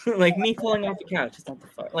 Like me falling off the couch, it's not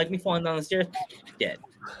that far. Like me falling down the stairs, dead.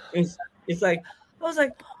 It's like, I was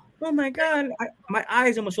like, oh my God, my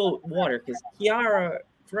eyes almost filled with water because Kiara,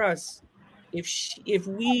 for us, if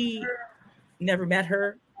we never met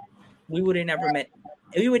her, we would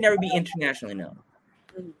never be internationally known.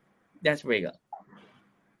 That's where you go.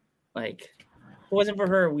 Like, if it wasn't for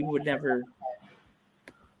her, we would never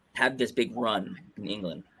have this big run in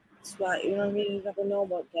England. That's why, you know what I mean? You never know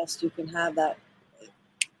what guest you can have that.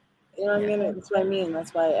 You know what I mean? That's what I mean.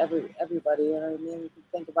 That's why everybody, you know what I mean? You can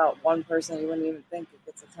think about one person, you wouldn't even think it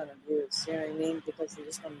gets a ton of views. You know what I mean? Because you're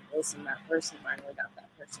just going to listen to that person. Finally got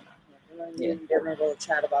that person out here. You know what I mean? They're going to go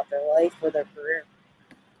chat about their life or their career.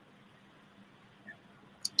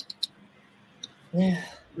 Yeah.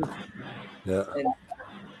 And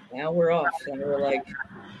now we're off, and we're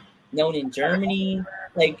known in Germany.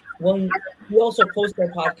 When we also post our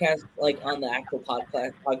podcast on the actual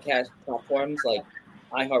podcast platforms like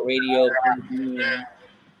iHeartRadio,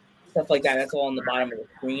 stuff like that. That's all on the bottom of the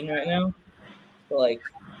screen right now. So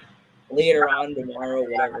later on tomorrow,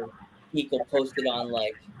 whatever, he will post it on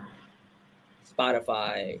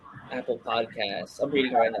Spotify, Apple Podcasts. I'm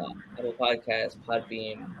reading right now. Apple Podcasts,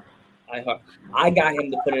 Podbean, iHeart. I got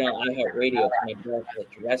him to put it on iHeartRadio. My brother said,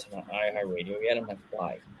 "That's on iHeartRadio." We had him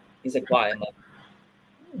why? He's like, "Why?" I'm like,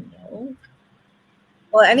 I don't know.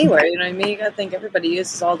 Well, anywhere, you know what I mean? You got to think everybody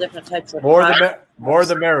uses all different types of more the merrier. More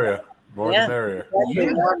the merrier.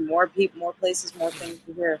 Exactly. More people, more places, more things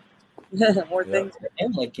to hear. More things.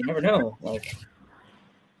 And you never know.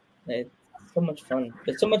 It's so much fun.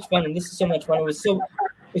 It's so much fun, and this is so much fun. It's so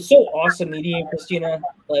awesome meeting you, Christina.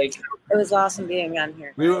 It was awesome being on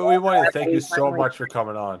here. We want to thank you so much for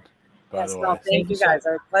coming on. By the way, thank you guys.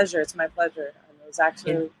 Our pleasure. It's my pleasure. And it was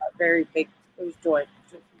actually a very big. It was joy.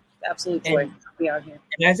 absolute joy And- to be out here.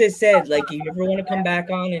 And as I said, like if you ever want to come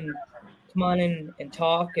on and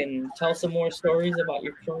talk and tell some more stories about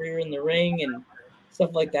your career in the ring and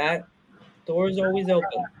stuff like that, doors always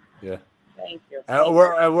open. Yeah. Thank you. And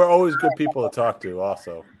we're always good people to talk to.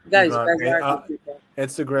 Also, You guys Even are on, good people.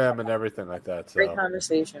 Instagram and everything like that. So Great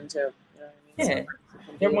conversation too. You know what I mean? Yeah.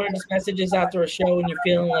 If everyone just messages after a show and you're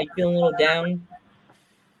feeling a little down,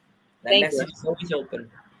 that Thank message you. is always open.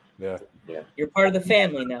 yeah. You're part of the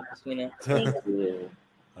family now, Christina. Thank you.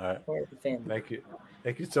 All right. Part of the family.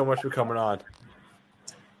 Thank you so much for coming on.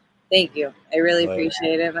 Thank you. I really Later.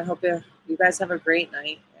 appreciate it. And I hope you guys have a great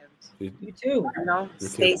night. And, You too. you know, You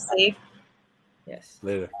stay too. safe. Yes.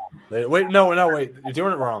 Later. Wait, no, wait. You're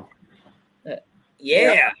doing it wrong.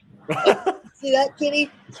 Yeah. See that, Kitty?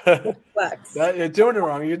 Flex. You're doing it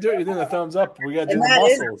wrong. You're doing the thumbs up. We got to do And the that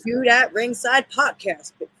is muscles. Do That Ringside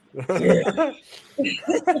Podcast.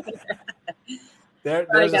 There's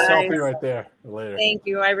Bye, a selfie guys. right there. Later. Thank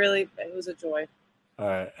you. It was a joy. All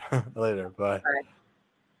right. Later. Bye. Bye.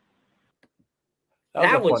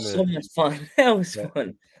 That was so much fun. That was Yeah.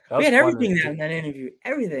 fun. That We was had fun everything to- down in that interview.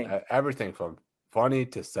 Everything. Everything from funny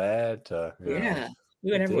to sad to you know. Yeah.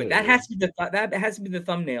 We went everywhere. Dude. That has to be the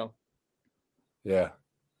thumbnail. Yeah.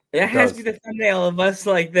 That It has does. to be the thumbnail of us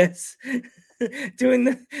like this, doing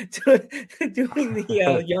the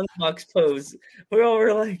Young Bucks pose. We're all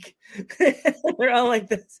like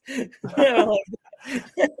this. We're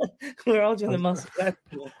all doing the muscle. That's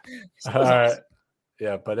cool. So All it's right. awesome.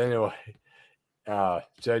 Yeah, but anyway,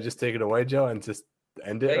 should I just take it away, Joe, and just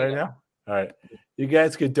end it There you right go. now? All right. You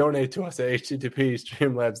guys could donate to us at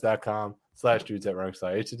http://streamlabs.com/dudes at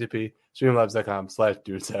ringside.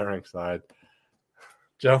 http://streamlabs.com/dudes at ringside.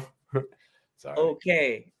 Joe? Sorry.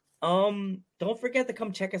 Okay. Don't forget to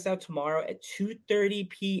come check us out tomorrow at 2:30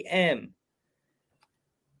 p.m.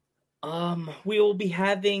 We will be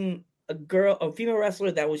having a female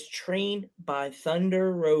wrestler that was trained by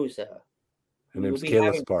Thunder Rosa. Her We will name's be Kayla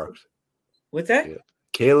having- Sparks. What's that? Yeah.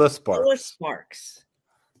 Kayla Kayla Sparks. Sparks.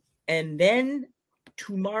 And then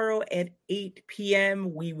tomorrow at 8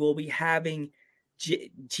 p.m. we will be having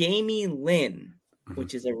Jamie Lynn,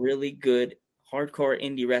 which is a really good hardcore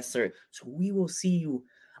indie wrestler. So we will see you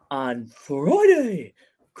on Friday.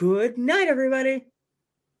 Good night, everybody.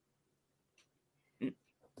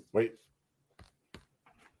 Wait.